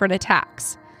 14 different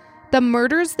attacks. The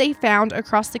murders they found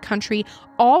across the country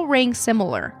all rang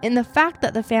similar in the fact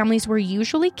that the families were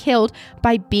usually killed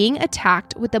by being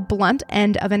attacked with the blunt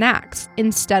end of an axe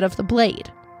instead of the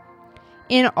blade.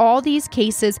 In all these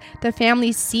cases, the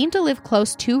families seemed to live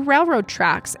close to railroad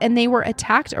tracks and they were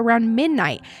attacked around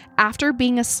midnight after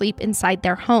being asleep inside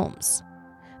their homes.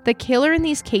 The killer in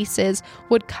these cases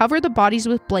would cover the bodies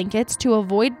with blankets to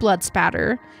avoid blood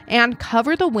spatter and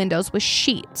cover the windows with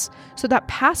sheets so that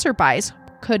passerbys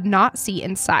could not see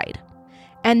inside.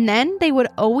 And then they would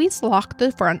always lock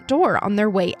the front door on their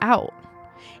way out.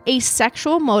 A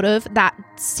sexual motive that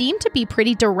seemed to be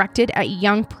pretty directed at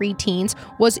young preteens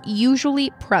was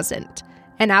usually present.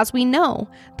 And as we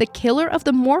know, the killer of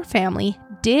the Moore family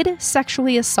did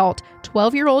sexually assault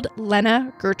 12-year-old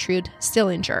Lena Gertrude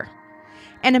Stillinger.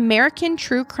 An American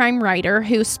true crime writer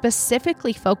who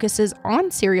specifically focuses on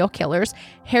serial killers,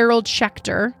 Harold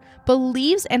Schechter,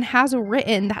 believes and has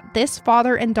written that this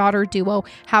father and daughter duo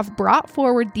have brought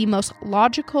forward the most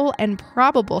logical and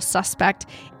probable suspect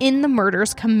in the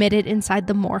murders committed inside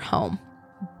the Moore home.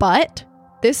 But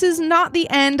this is not the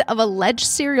end of alleged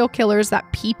serial killers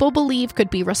that people believe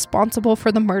could be responsible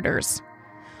for the murders.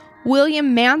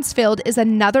 William Mansfield is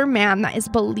another man that is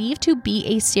believed to be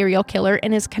a serial killer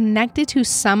and is connected to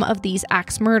some of these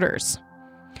axe murders.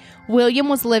 William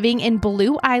was living in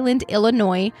Blue Island,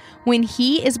 Illinois, when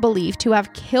he is believed to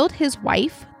have killed his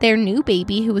wife, their new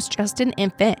baby who was just an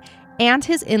infant, and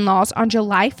his in-laws on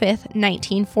July 5th,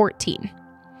 1914,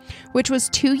 which was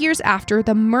 2 years after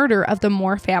the murder of the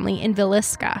Moore family in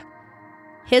Villisca.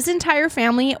 His entire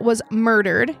family was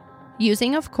murdered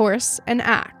using, of course, an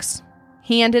axe.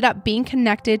 He ended up being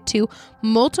connected to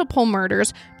multiple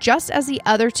murders, just as the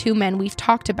other two men we've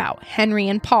talked about, Henry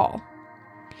and Paul.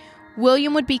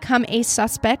 William would become a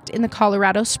suspect in the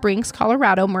Colorado Springs,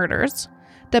 Colorado murders,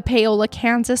 the Paola,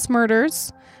 Kansas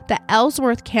murders, the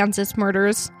Ellsworth, Kansas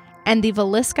murders, and the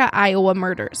Villisca, Iowa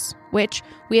murders, which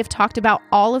we have talked about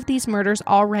all of these murders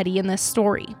already in this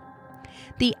story.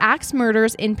 The axe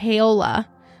murders in Paola,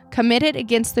 committed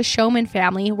against the Showman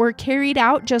family, were carried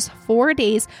out just 4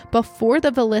 days before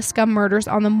the Villisca murders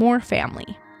on the Moore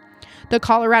family. The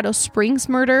Colorado Springs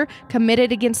murder,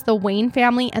 committed against the Wayne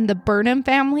family and the Burnham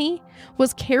family,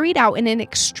 was carried out in an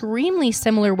extremely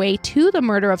similar way to the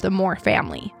murder of the Moore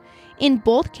family. In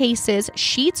both cases,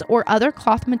 sheets or other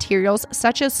cloth materials,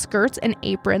 such as skirts and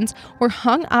aprons, were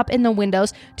hung up in the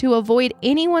windows to avoid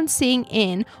anyone seeing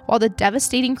in while the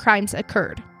devastating crimes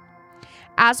occurred.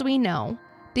 As we know,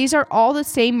 these are all the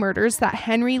same murders that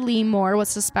Henry Lee Moore was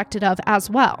suspected of as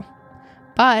well.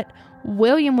 But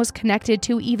William was connected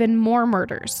to even more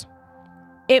murders.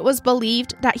 It was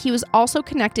believed that he was also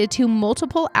connected to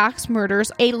multiple axe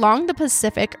murders along the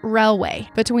Pacific Railway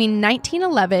between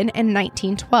 1911 and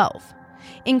 1912,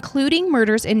 including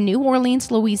murders in New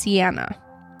Orleans, Louisiana.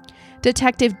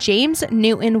 Detective James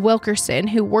Newton Wilkerson,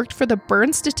 who worked for the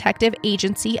Burns Detective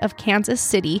Agency of Kansas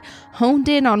City, honed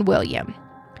in on William.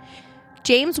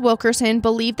 James Wilkerson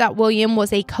believed that William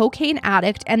was a cocaine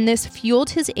addict, and this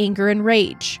fueled his anger and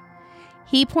rage.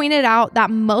 He pointed out that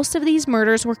most of these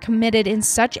murders were committed in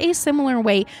such a similar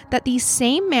way that the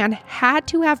same man had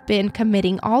to have been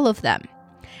committing all of them,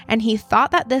 and he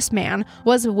thought that this man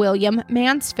was William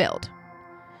Mansfield.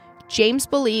 James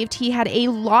believed he had a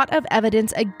lot of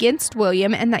evidence against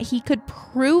William and that he could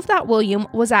prove that William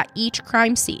was at each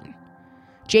crime scene.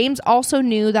 James also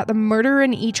knew that the murderer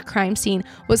in each crime scene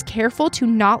was careful to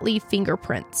not leave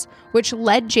fingerprints, which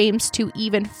led James to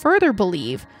even further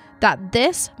believe that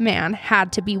this man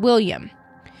had to be William,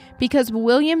 because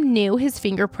William knew his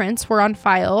fingerprints were on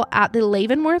file at the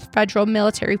Leavenworth Federal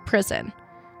Military Prison.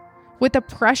 With the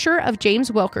pressure of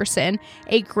James Wilkerson,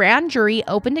 a grand jury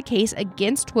opened a case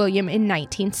against William in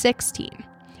 1916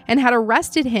 and had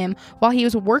arrested him while he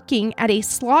was working at a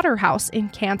slaughterhouse in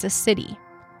Kansas City.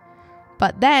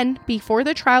 But then, before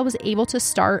the trial was able to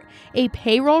start, a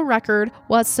payroll record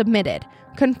was submitted,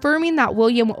 confirming that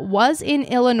William was in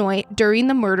Illinois during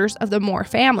the murders of the Moore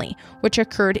family, which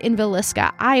occurred in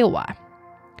Villisca, Iowa.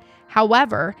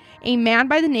 However, a man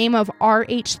by the name of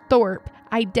R.H. Thorpe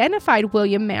identified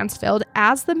William Mansfield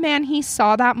as the man he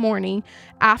saw that morning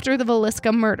after the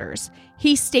Villisca murders.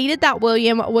 He stated that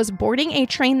William was boarding a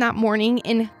train that morning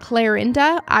in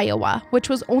Clarinda, Iowa, which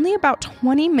was only about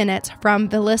 20 minutes from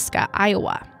Villisca,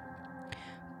 Iowa.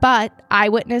 But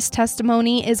eyewitness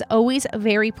testimony is always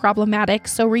very problematic,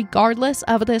 so regardless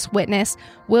of this witness,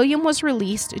 William was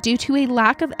released due to a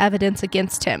lack of evidence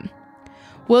against him.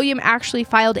 William actually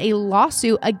filed a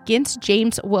lawsuit against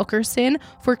James Wilkerson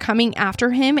for coming after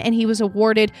him, and he was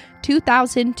awarded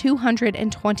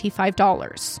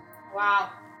 $2,225. Wow.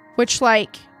 Which,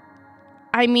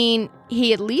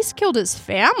 he at least killed his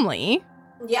family.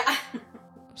 Yeah.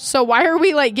 So why are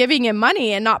we, giving him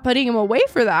money and not putting him away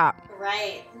for that?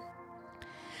 Right.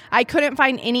 I couldn't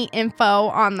find any info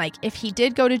on, if he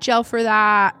did go to jail for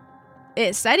that.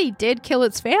 It said he did kill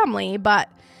his family, but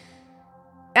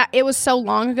it was so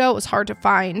long ago, it was hard to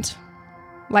find,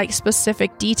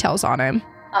 specific details on him.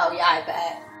 Oh, yeah, I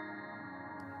bet.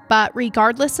 But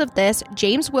regardless of this,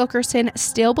 James Wilkerson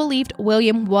still believed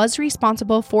William was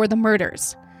responsible for the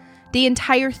murders. The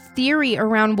entire theory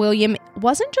around William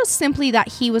wasn't just simply that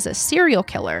he was a serial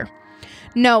killer.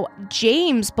 No,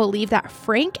 James believed that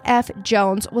Frank F.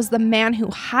 Jones was the man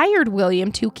who hired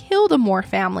William to kill the Moore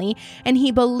family, and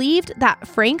he believed that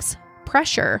Frank's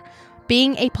pressure,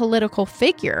 being a political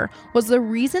figure, was the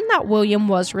reason that William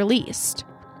was released.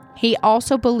 He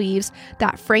also believes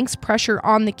that Frank's pressure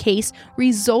on the case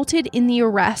resulted in the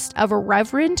arrest of a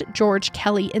Reverend George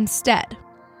Kelly instead.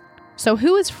 So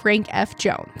who is Frank F.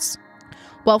 Jones?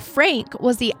 Well, Frank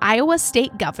was the Iowa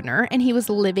state governor, and he was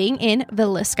living in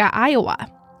Villisca,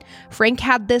 Iowa. Frank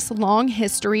had this long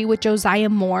history with Josiah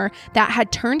Moore that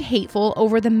had turned hateful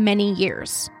over the many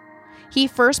years. He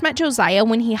first met Josiah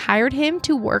when he hired him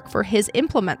to work for his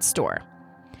implement store.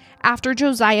 After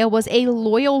Josiah was a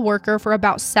loyal worker for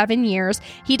about 7 years,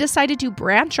 he decided to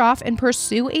branch off and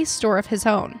pursue a store of his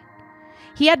own.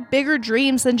 He had bigger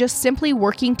dreams than just simply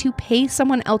working to pay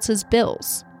someone else's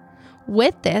bills.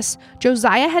 With this,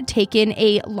 Josiah had taken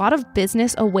a lot of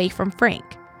business away from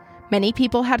Frank. Many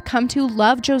people had come to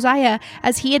love Josiah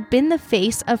as he had been the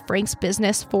face of Frank's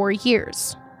business for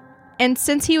years. And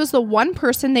since he was the one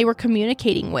person they were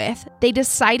communicating with, they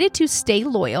decided to stay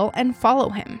loyal and follow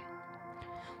him.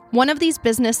 One of these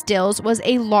business deals was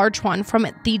a large one from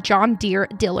the John Deere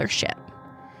dealership.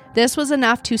 This was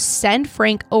enough to send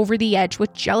Frank over the edge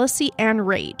with jealousy and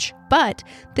rage, but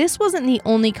this wasn't the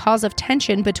only cause of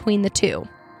tension between the two.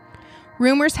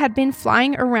 Rumors had been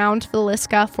flying around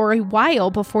Villisca for a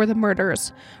while before the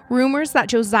murders. Rumors that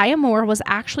Josiah Moore was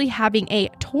actually having a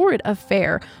torrid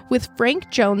affair with Frank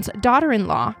Jones'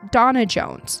 daughter-in-law, Donna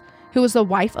Jones, who was the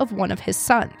wife of one of his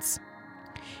sons.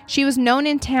 She was known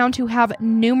in town to have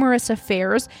numerous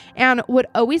affairs and would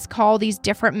always call these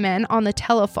different men on the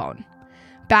telephone.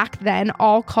 Back then,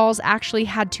 all calls actually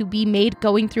had to be made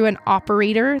going through an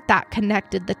operator that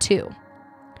connected the two.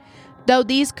 Though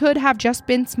these could have just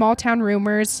been small-town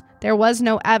rumors, there was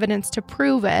no evidence to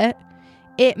prove it.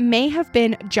 It may have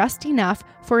been just enough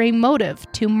for a motive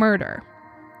to murder.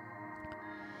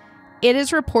 It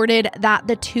is reported that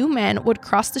the two men would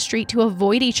cross the street to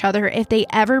avoid each other if they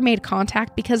ever made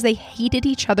contact because they hated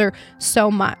each other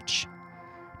so much.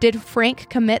 Did Frank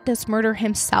commit this murder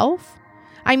himself?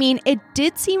 It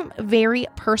did seem very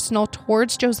personal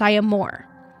towards Josiah Moore.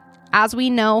 As we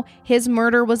know, his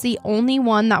murder was the only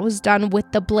one that was done with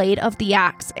the blade of the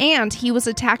axe, and he was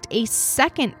attacked a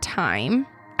second time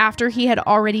after he had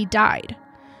already died.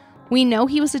 We know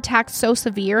he was attacked so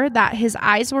severe that his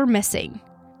eyes were missing.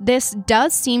 This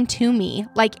does seem to me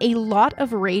like a lot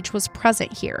of rage was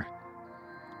present here.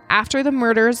 After the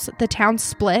murders, the town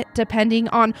split depending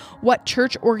on what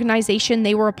church organization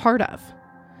they were a part of.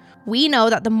 We know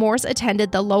that the Moores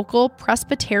attended the local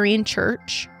Presbyterian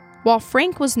church, while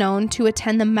Frank was known to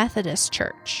attend the Methodist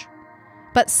church.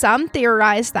 But some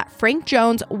theorized that Frank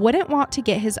Jones wouldn't want to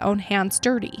get his own hands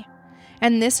dirty.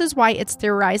 and this is why it's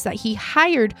theorized that he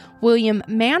hired William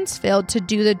Mansfield to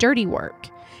do the dirty work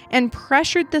and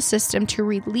pressured the system to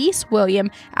release William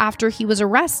after he was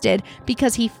arrested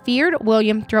because he feared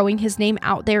William throwing his name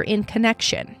out there in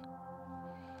connection.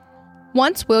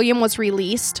 Once William was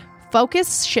released,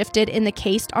 focus shifted in the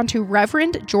case onto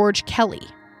Reverend George Kelly.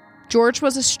 George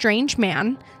was a strange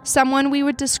man, someone we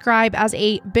would describe as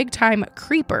a big-time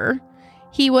creeper.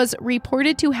 He was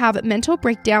reported to have mental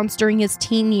breakdowns during his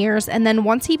teen years, and then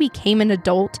once he became an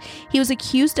adult, he was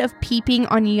accused of peeping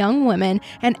on young women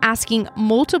and asking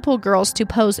multiple girls to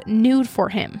pose nude for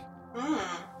him.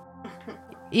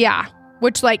 Yeah,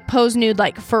 which, pose nude,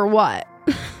 for what?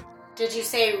 Did you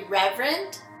say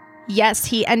Reverend? Yes,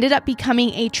 he ended up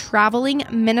becoming a traveling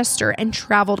minister and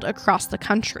traveled across the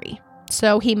country.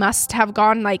 So he must have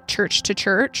gone, church to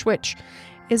church, which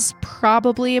is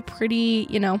probably a pretty,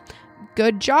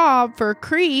 good job for a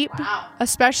creep. Wow.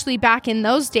 Especially back in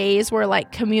those days where,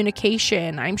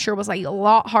 communication, I'm sure, was, a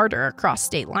lot harder across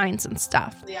state lines and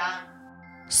stuff. Yeah.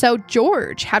 So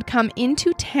George had come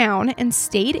into town and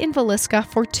stayed in Villisca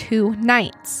for 2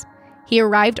 nights. He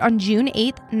arrived on June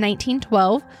 8th,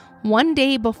 1912, one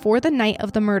day before the night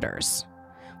of the murders.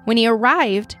 When he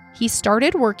arrived, he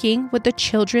started working with the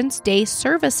Children's Day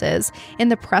services in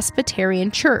the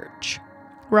Presbyterian Church.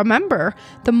 Remember,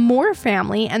 the Moore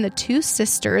family and the 2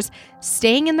 sisters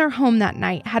staying in their home that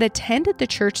night had attended the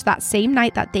church that same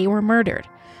night that they were murdered,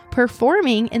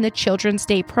 performing in the Children's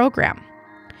Day program.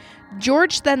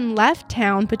 George then left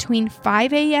town between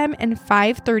 5 a.m. and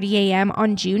 5:30 a.m.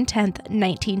 on June 10th,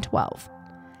 1912.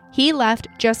 He left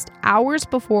just hours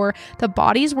before the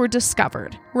bodies were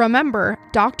discovered. Remember,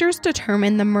 doctors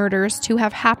determined the murders to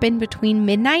have happened between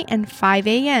midnight and 5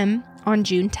 a.m. on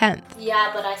June 10th.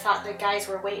 Yeah, but I thought the guys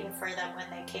were waiting for them when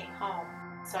they came home.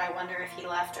 So I wonder if he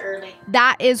left early.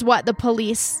 That is what the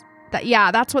police...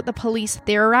 that's what the police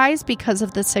theorized because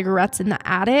of the cigarettes in the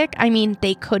attic. I mean,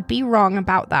 they could be wrong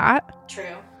about that.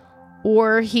 True.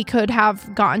 Or he could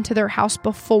have gotten to their house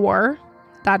before.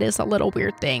 That is a little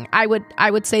weird thing. I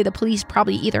would say the police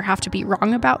probably either have to be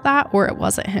wrong about that or it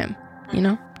wasn't him,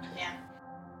 Yeah.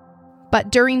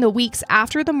 But during the weeks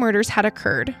after the murders had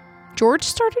occurred, George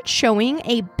started showing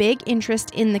a big interest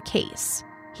in the case.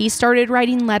 He started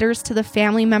writing letters to the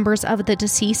family members of the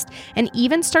deceased and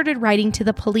even started writing to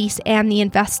the police and the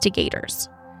investigators.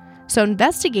 So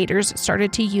investigators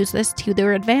started to use this to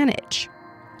their advantage.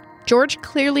 George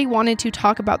clearly wanted to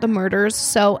talk about the murders,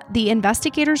 so the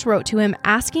investigators wrote to him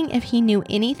asking if he knew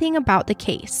anything about the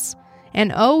case.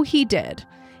 And oh, he did.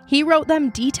 He wrote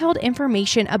them detailed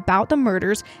information about the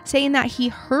murders, saying that he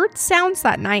heard sounds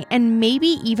that night and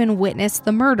maybe even witnessed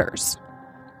the murders.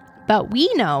 But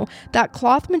we know that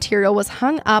cloth material was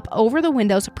hung up over the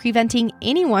windows, preventing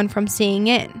anyone from seeing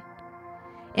in.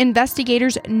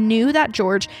 Investigators knew that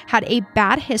George had a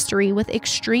bad history with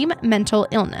extreme mental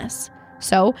illness.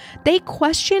 So they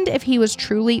questioned if he was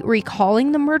truly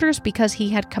recalling the murders because he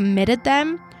had committed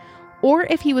them, or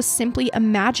if he was simply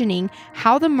imagining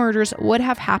how the murders would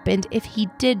have happened if he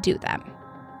did do them.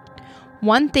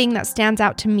 One thing that stands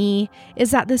out to me is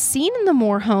that the scene in the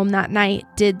Moore home that night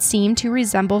did seem to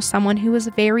resemble someone who was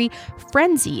very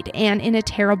frenzied and in a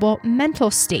terrible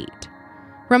mental state.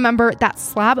 Remember, that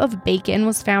slab of bacon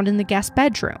was found in the guest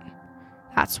bedroom.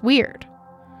 That's weird.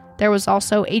 There was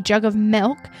also a jug of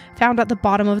milk found at the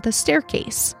bottom of the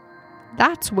staircase.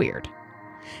 That's weird.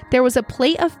 There was a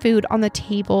plate of food on the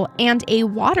table and a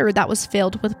water that was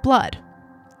filled with blood.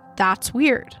 That's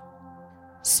weird.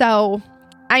 So,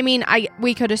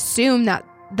 we could assume that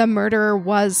the murderer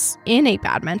was in a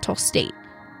bad mental state.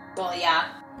 Well, yeah.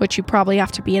 Which you probably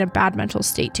have to be in a bad mental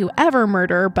state to ever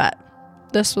murder, but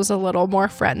this was a little more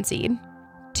frenzied.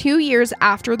 2 years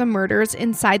after the murders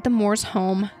inside the Moore's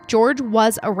home, George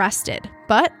was arrested,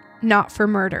 but not for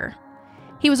murder.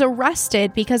 He was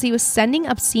arrested because he was sending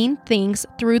obscene things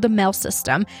through the mail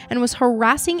system and was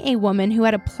harassing a woman who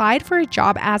had applied for a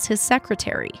job as his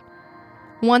secretary.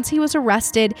 Once he was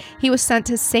arrested, he was sent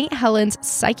to St. Helens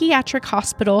Psychiatric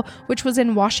Hospital, which was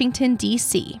in Washington,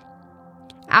 D.C.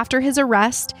 After his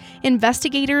arrest,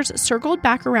 investigators circled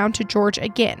back around to George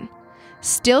again,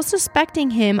 still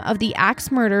suspecting him of the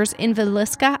axe murders in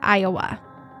Villisca, Iowa.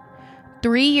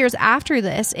 3 years after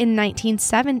this, in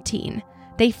 1917,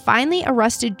 they finally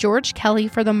arrested George Kelly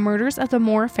for the murders of the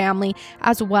Moore family,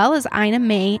 as well as Ina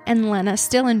May and Lena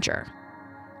Stillinger.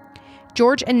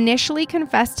 George initially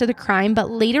confessed to the crime, but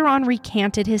later on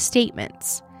recanted his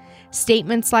statements.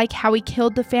 Statements like how he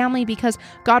killed the family because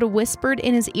God whispered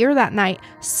in his ear that night,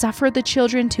 "Suffer the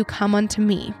children to come unto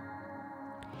me."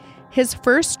 His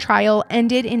first trial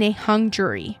ended in a hung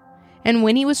jury, And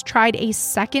when he was tried a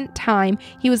second time,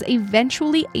 he was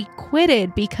eventually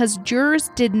acquitted because jurors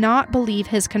did not believe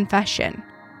his confession.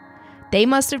 They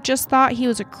must have just thought he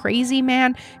was a crazy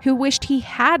man who wished he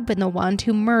had been the one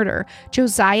to murder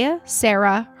Josiah,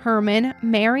 Sarah, Herman,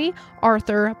 Mary,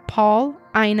 Arthur, Paul,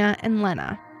 Ina, and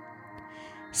Lena.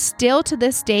 Still to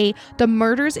this day, the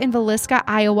murders in Villisca,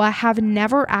 Iowa have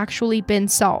never actually been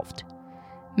solved.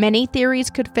 Many theories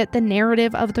could fit the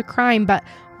narrative of the crime, but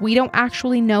we don't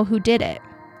actually know who did it.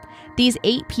 These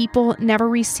 8 people never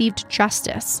received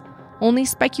justice. Only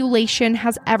speculation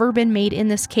has ever been made in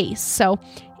this case, so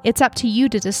it's up to you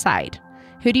to decide.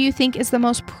 Who do you think is the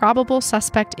most probable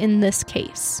suspect in this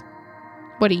case?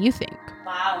 What do you think?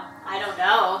 Wow, I don't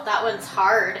know. That one's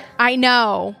hard. I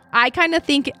know. I kind of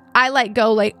think,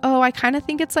 I kind of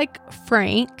think it's like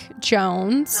Frank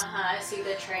Jones. I see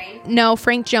the train. No,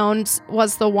 Frank Jones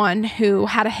was the one who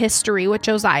had a history with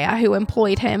Josiah, who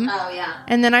employed him. Oh, yeah.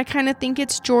 And then I kind of think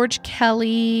it's George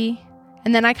Kelly.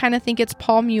 And then I kind of think it's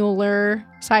Paul Mueller.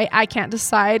 So I can't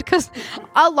decide because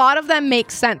a lot of them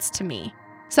make sense to me.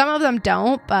 Some of them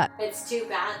don't, but... It's too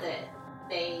bad that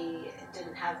they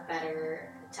didn't have better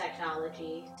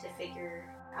technology to figure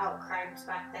out crimes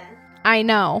back then. I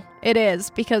know, it is,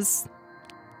 because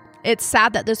it's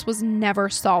sad that this was never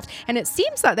solved. And it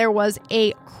seems that there was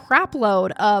a crap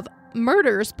load of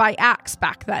murders by axe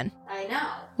back then. I know.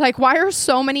 Like, why are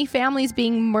so many families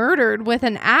being murdered with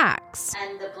an axe?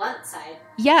 And the blunt side.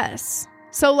 Yes.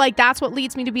 So, like, that's what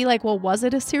leads me to be like, well, was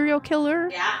it a serial killer?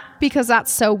 Yeah. Because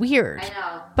that's so weird. I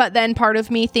know. But then part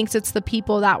of me thinks it's the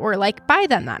people that were, like, by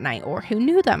them that night or who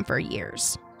knew them for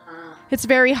years. It's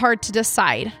very hard to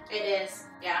decide. It is,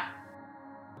 yeah.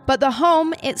 But the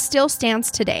home, it still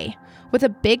stands today, with a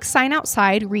big sign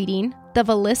outside reading, The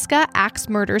Villisca Axe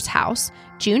Murders House,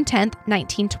 June 10th,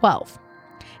 1912.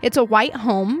 It's a white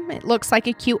home. It looks like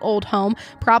a cute old home,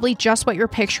 probably just what you're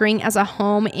picturing as a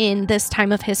home in this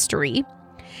time of history.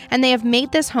 And they have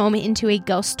made this home into a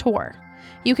ghost tour.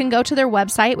 You can go to their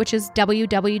website, which is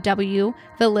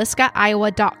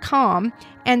www.villiscaiowa.com,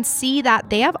 and see that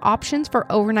they have options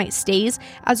for overnight stays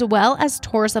as well as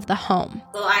tours of the home.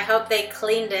 Well, I hope they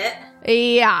cleaned it.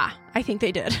 Yeah, I think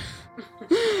they did.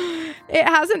 It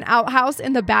has an outhouse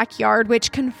in the backyard,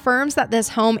 which confirms that this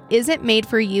home isn't made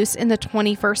for use in the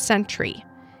 21st century.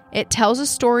 It tells a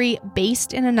story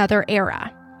based in another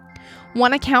era.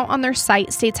 One account on their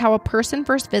site states how a person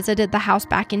first visited the house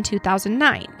back in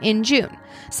 2009, in June.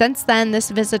 Since then, this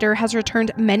visitor has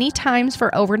returned many times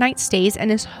for overnight stays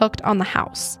and is hooked on the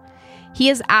house. He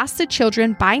has asked the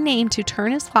children by name to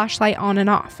turn his flashlight on and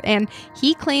off, and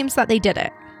he claims that they did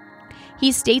it.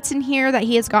 He states in here that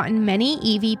he has gotten many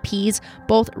EVPs,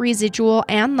 both residual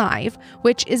and live,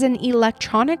 which is an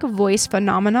electronic voice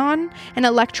phenomenon, an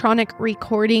electronic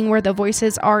recording where the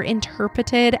voices are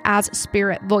interpreted as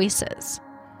spirit voices.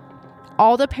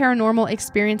 All the paranormal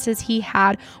experiences he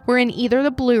had were in either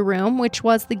the Blue Room, which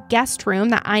was the guest room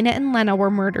that Ina and Lena were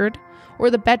murdered,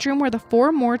 or the bedroom where the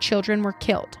 4 more children were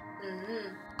killed.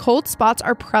 Cold spots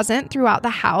are present throughout the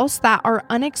house that are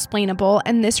unexplainable,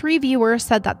 and this reviewer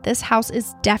said that this house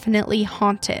is definitely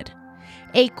haunted.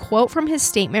 A quote from his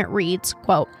statement reads,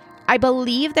 quote, "I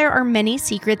believe there are many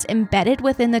secrets embedded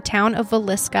within the town of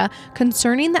Villisca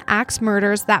concerning the axe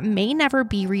murders that may never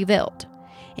be revealed.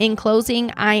 In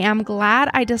closing, I am glad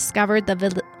I discovered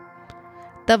the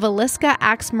Villisca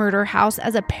Axe Murder House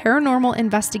as a paranormal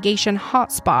investigation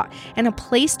hotspot and a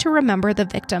place to remember the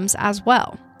victims as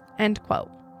well." End quote.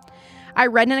 I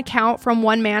read an account from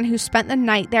one man who spent the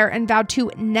night there and vowed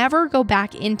to never go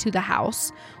back into the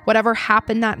house. Whatever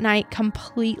happened that night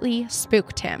completely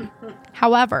spooked him.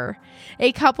 However,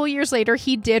 a couple years later,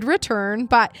 he did return,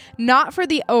 but not for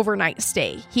the overnight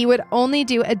stay. He would only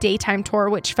do a daytime tour,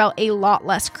 which felt a lot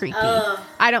less creepy.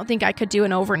 I don't think I could do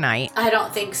an overnight. I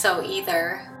don't think so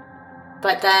either.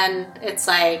 But then it's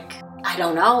like, I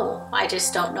don't know. I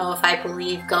just don't know if I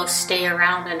believe ghosts stay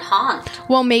around and haunt.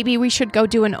 Well, maybe we should go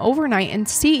do an overnight and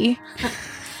see.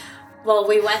 Well,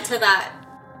 we went to that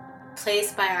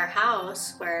place by our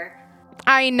house where...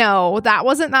 I know. That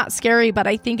wasn't that scary, but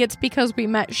I think it's because we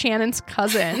met Shannon's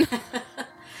cousin.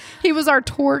 He was our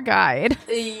tour guide.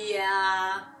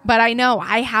 Yeah. But I know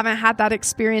I haven't had that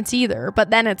experience either. But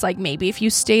then it's like maybe if you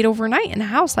stayed overnight in a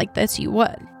house like this, you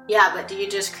would. Yeah, but do you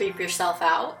just creep yourself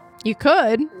out? You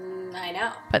could. I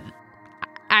know. But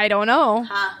I don't know.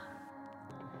 Huh.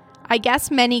 I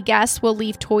guess many guests will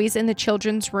leave toys in the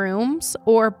children's rooms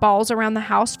or balls around the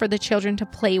house for the children to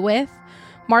play with.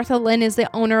 Martha Lynn is the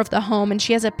owner of the home, and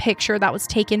she has a picture that was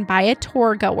taken by a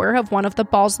tour goer of one of the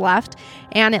balls left,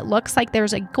 and it looks like there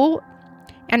is a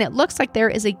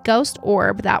ghost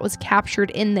orb that was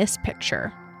captured in this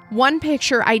picture. One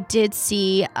picture I did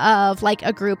see of like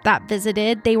a group that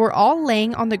visited, they were all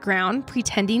laying on the ground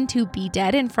pretending to be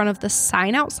dead in front of the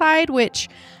sign outside, which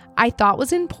I thought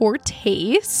was in poor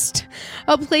taste.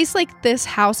 A place like this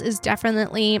house is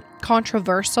definitely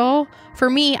controversial. For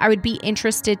me, I would be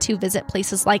interested to visit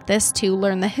places like this to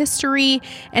learn the history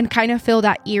and kind of feel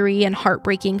that eerie and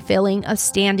heartbreaking feeling of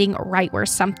standing right where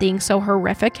something so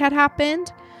horrific had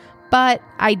happened. But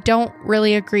I don't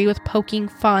really agree with poking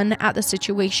fun at the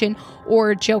situation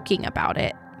or joking about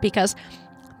it, because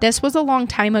this was a long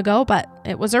time ago, but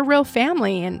it was a real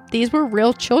family, and these were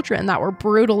real children that were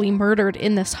brutally murdered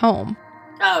in this home.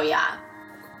 Oh, yeah.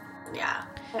 Yeah.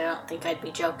 I don't think I'd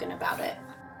be joking about it.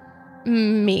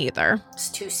 Me either. It's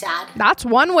too sad. That's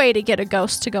one way to get a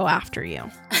ghost to go after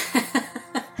you.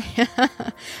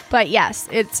 But yes,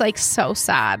 it's like so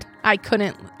sad. I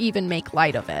couldn't even make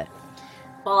light of it.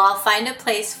 Well, I'll find a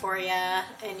place for you,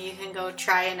 and you can go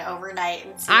try an overnight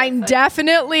and see. I'm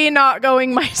definitely not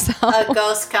going myself. A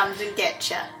ghost comes and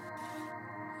gets you.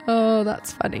 Oh,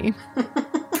 that's funny.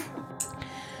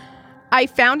 I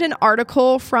found an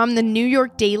article from the New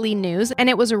York Daily News, and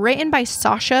it was written by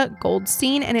Sasha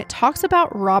Goldstein, and it talks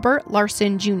about Robert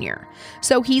Larson Jr.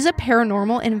 So he's a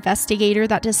paranormal investigator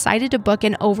that decided to book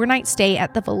an overnight stay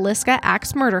at the Villisca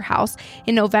Axe Murder House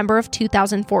in November of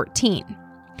 2014.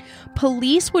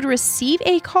 Police would receive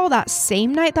a call that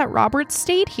same night that Robert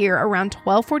stayed here around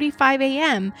 12:45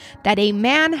 a.m. that a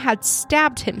man had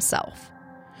stabbed himself.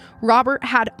 Robert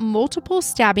had multiple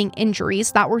stabbing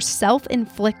injuries that were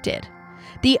self-inflicted.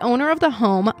 The owner of the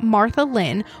home, Martha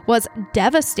Lynn, was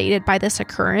devastated by this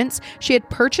occurrence. She had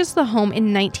purchased the home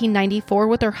in 1994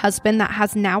 with her husband that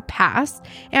has now passed,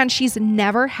 and she's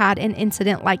never had an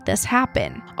incident like this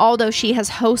happen, although she has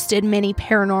hosted many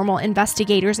paranormal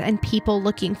investigators and people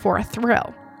looking for a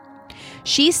thrill.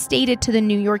 She stated to the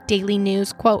New York Daily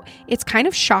News, quote, "It's kind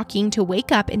of shocking to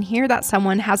wake up and hear that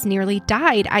someone has nearly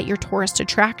died at your tourist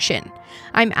attraction.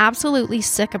 I'm absolutely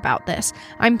sick about this.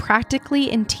 I'm practically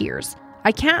in tears.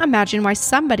 I can't imagine why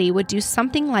somebody would do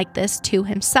something like this to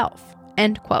himself,"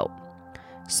 end quote.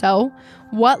 So,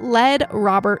 what led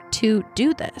Robert to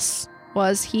do this?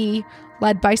 Was he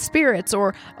led by spirits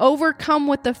or overcome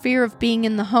with the fear of being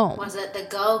in the home? Was it the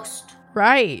ghost?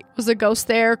 Right. Was the ghost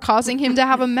there causing him to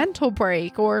have a mental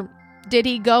break? Or did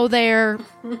he go there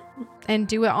and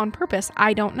do it on purpose?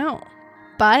 I don't know.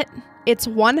 But it's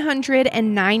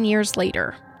 109 years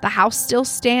later. The house still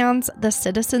stands. The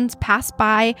citizens pass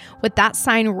by with that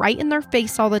sign right in their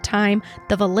face all the time,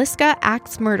 the Villisca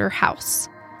Axe Murder House,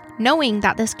 knowing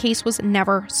that this case was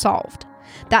never solved,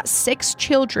 that 6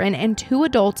 children and 2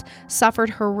 adults suffered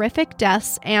horrific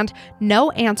deaths and no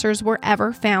answers were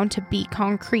ever found to be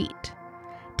concrete.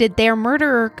 Did their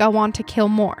murderer go on to kill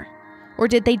more? Or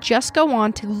did they just go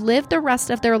on to live the rest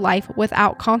of their life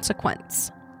without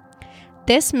consequence?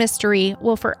 This mystery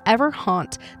will forever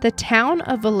haunt the town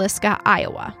of Villisca,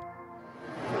 Iowa.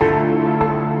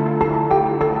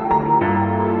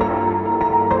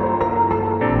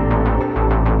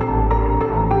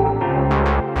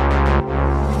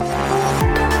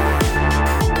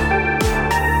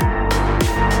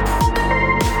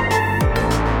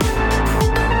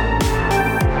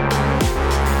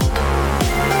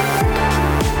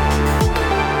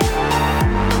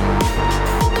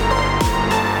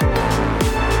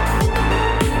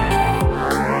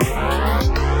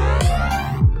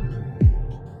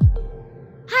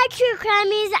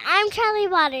 I'm Charlie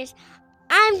Waters.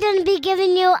 I'm going to be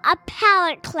giving you a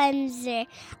palate cleanser, and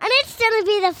it's going to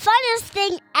be the funnest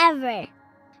thing ever.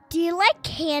 Do you like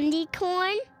candy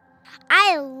corn?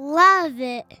 I love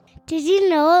it. Did you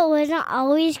know it wasn't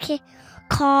always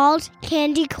called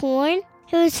candy corn?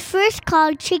 It was first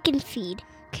called chicken feed,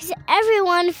 because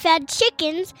everyone fed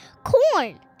chickens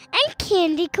corn, and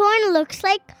candy corn looks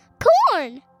like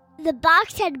corn. The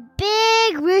box had a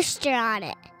big rooster on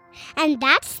it. And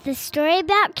that's the story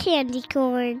about candy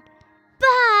corn.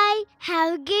 Bye.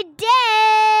 Have a good day.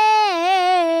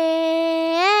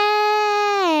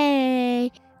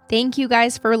 Thank you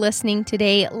guys for listening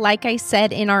today. Like I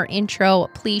said in our intro,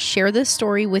 please share this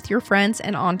story with your friends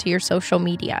and onto your social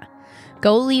media.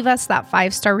 Go leave us that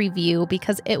 5-star review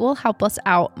because it will help us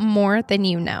out more than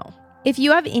you know. If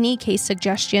you have any case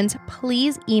suggestions,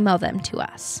 please email them to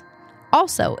us.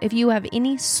 Also, if you have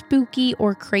any spooky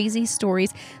or crazy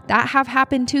stories that have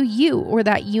happened to you or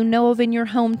that you know of in your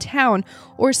hometown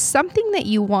or something that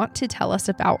you want to tell us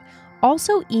about,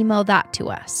 also email that to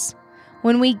us.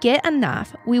 When we get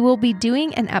enough, we will be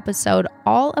doing an episode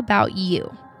all about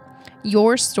you,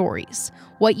 your stories,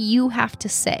 what you have to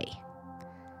say.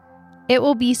 It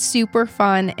will be super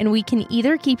fun, and we can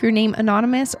either keep your name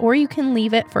anonymous or you can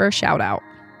leave it for a shout out.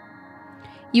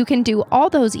 You can do all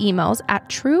those emails at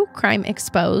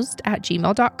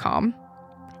truecrimeexposed@gmail.com.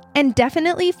 And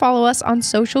definitely follow us on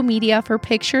social media for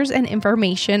pictures and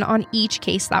information on each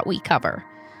case that we cover.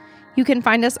 You can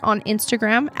find us on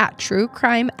Instagram at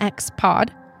truecrimexpod,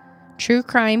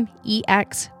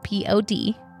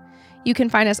 truecrimexpod. You can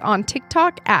find us on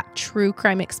TikTok at True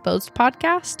Crime Exposed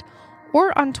Podcast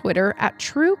or on Twitter at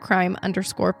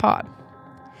truecrime_pod.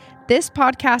 This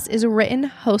podcast is written,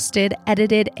 hosted,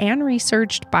 edited, and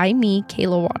researched by me,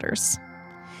 Kayla Waters.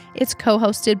 It's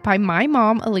co-hosted by my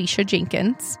mom, Alicia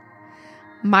Jenkins.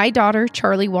 My daughter,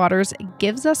 Charlie Waters,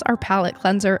 gives us our palette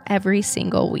cleanser every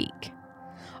single week.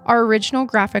 Our original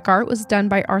graphic art was done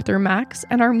by Arthur Max,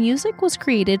 and our music was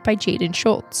created by Jaden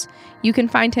Schultz. You can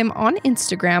find him on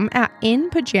Instagram at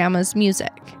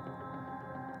InPajamasMusic.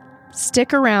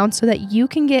 Stick around so that you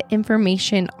can get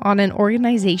information on an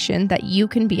organization that you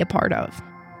can be a part of.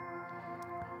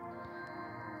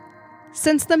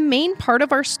 Since the main part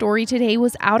of our story today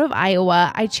was out of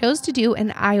Iowa, I chose to do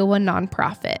an Iowa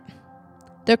nonprofit.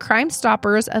 The Crime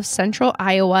Stoppers of Central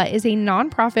Iowa is a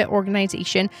nonprofit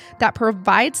organization that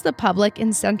provides the public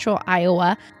in Central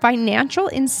Iowa financial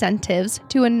incentives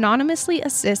to anonymously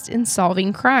assist in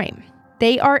solving crime.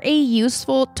 They are a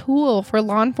useful tool for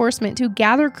law enforcement to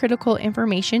gather critical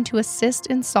information to assist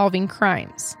in solving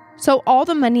crimes. So all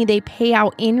the money they pay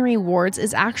out in rewards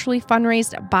is actually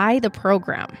fundraised by the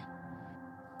program.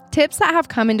 Tips that have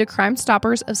come into Crime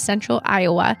Stoppers of Central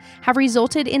Iowa have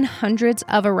resulted in hundreds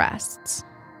of arrests.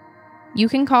 You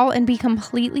can call and be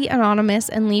completely anonymous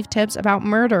and leave tips about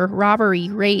murder, robbery,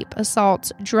 rape,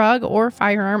 assaults, drug or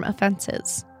firearm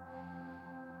offenses.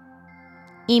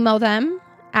 Email them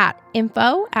at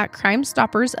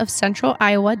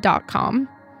info@crimestoppersofcentraliowa.com.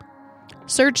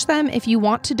 Search them if you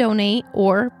want to donate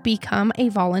or become a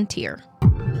volunteer.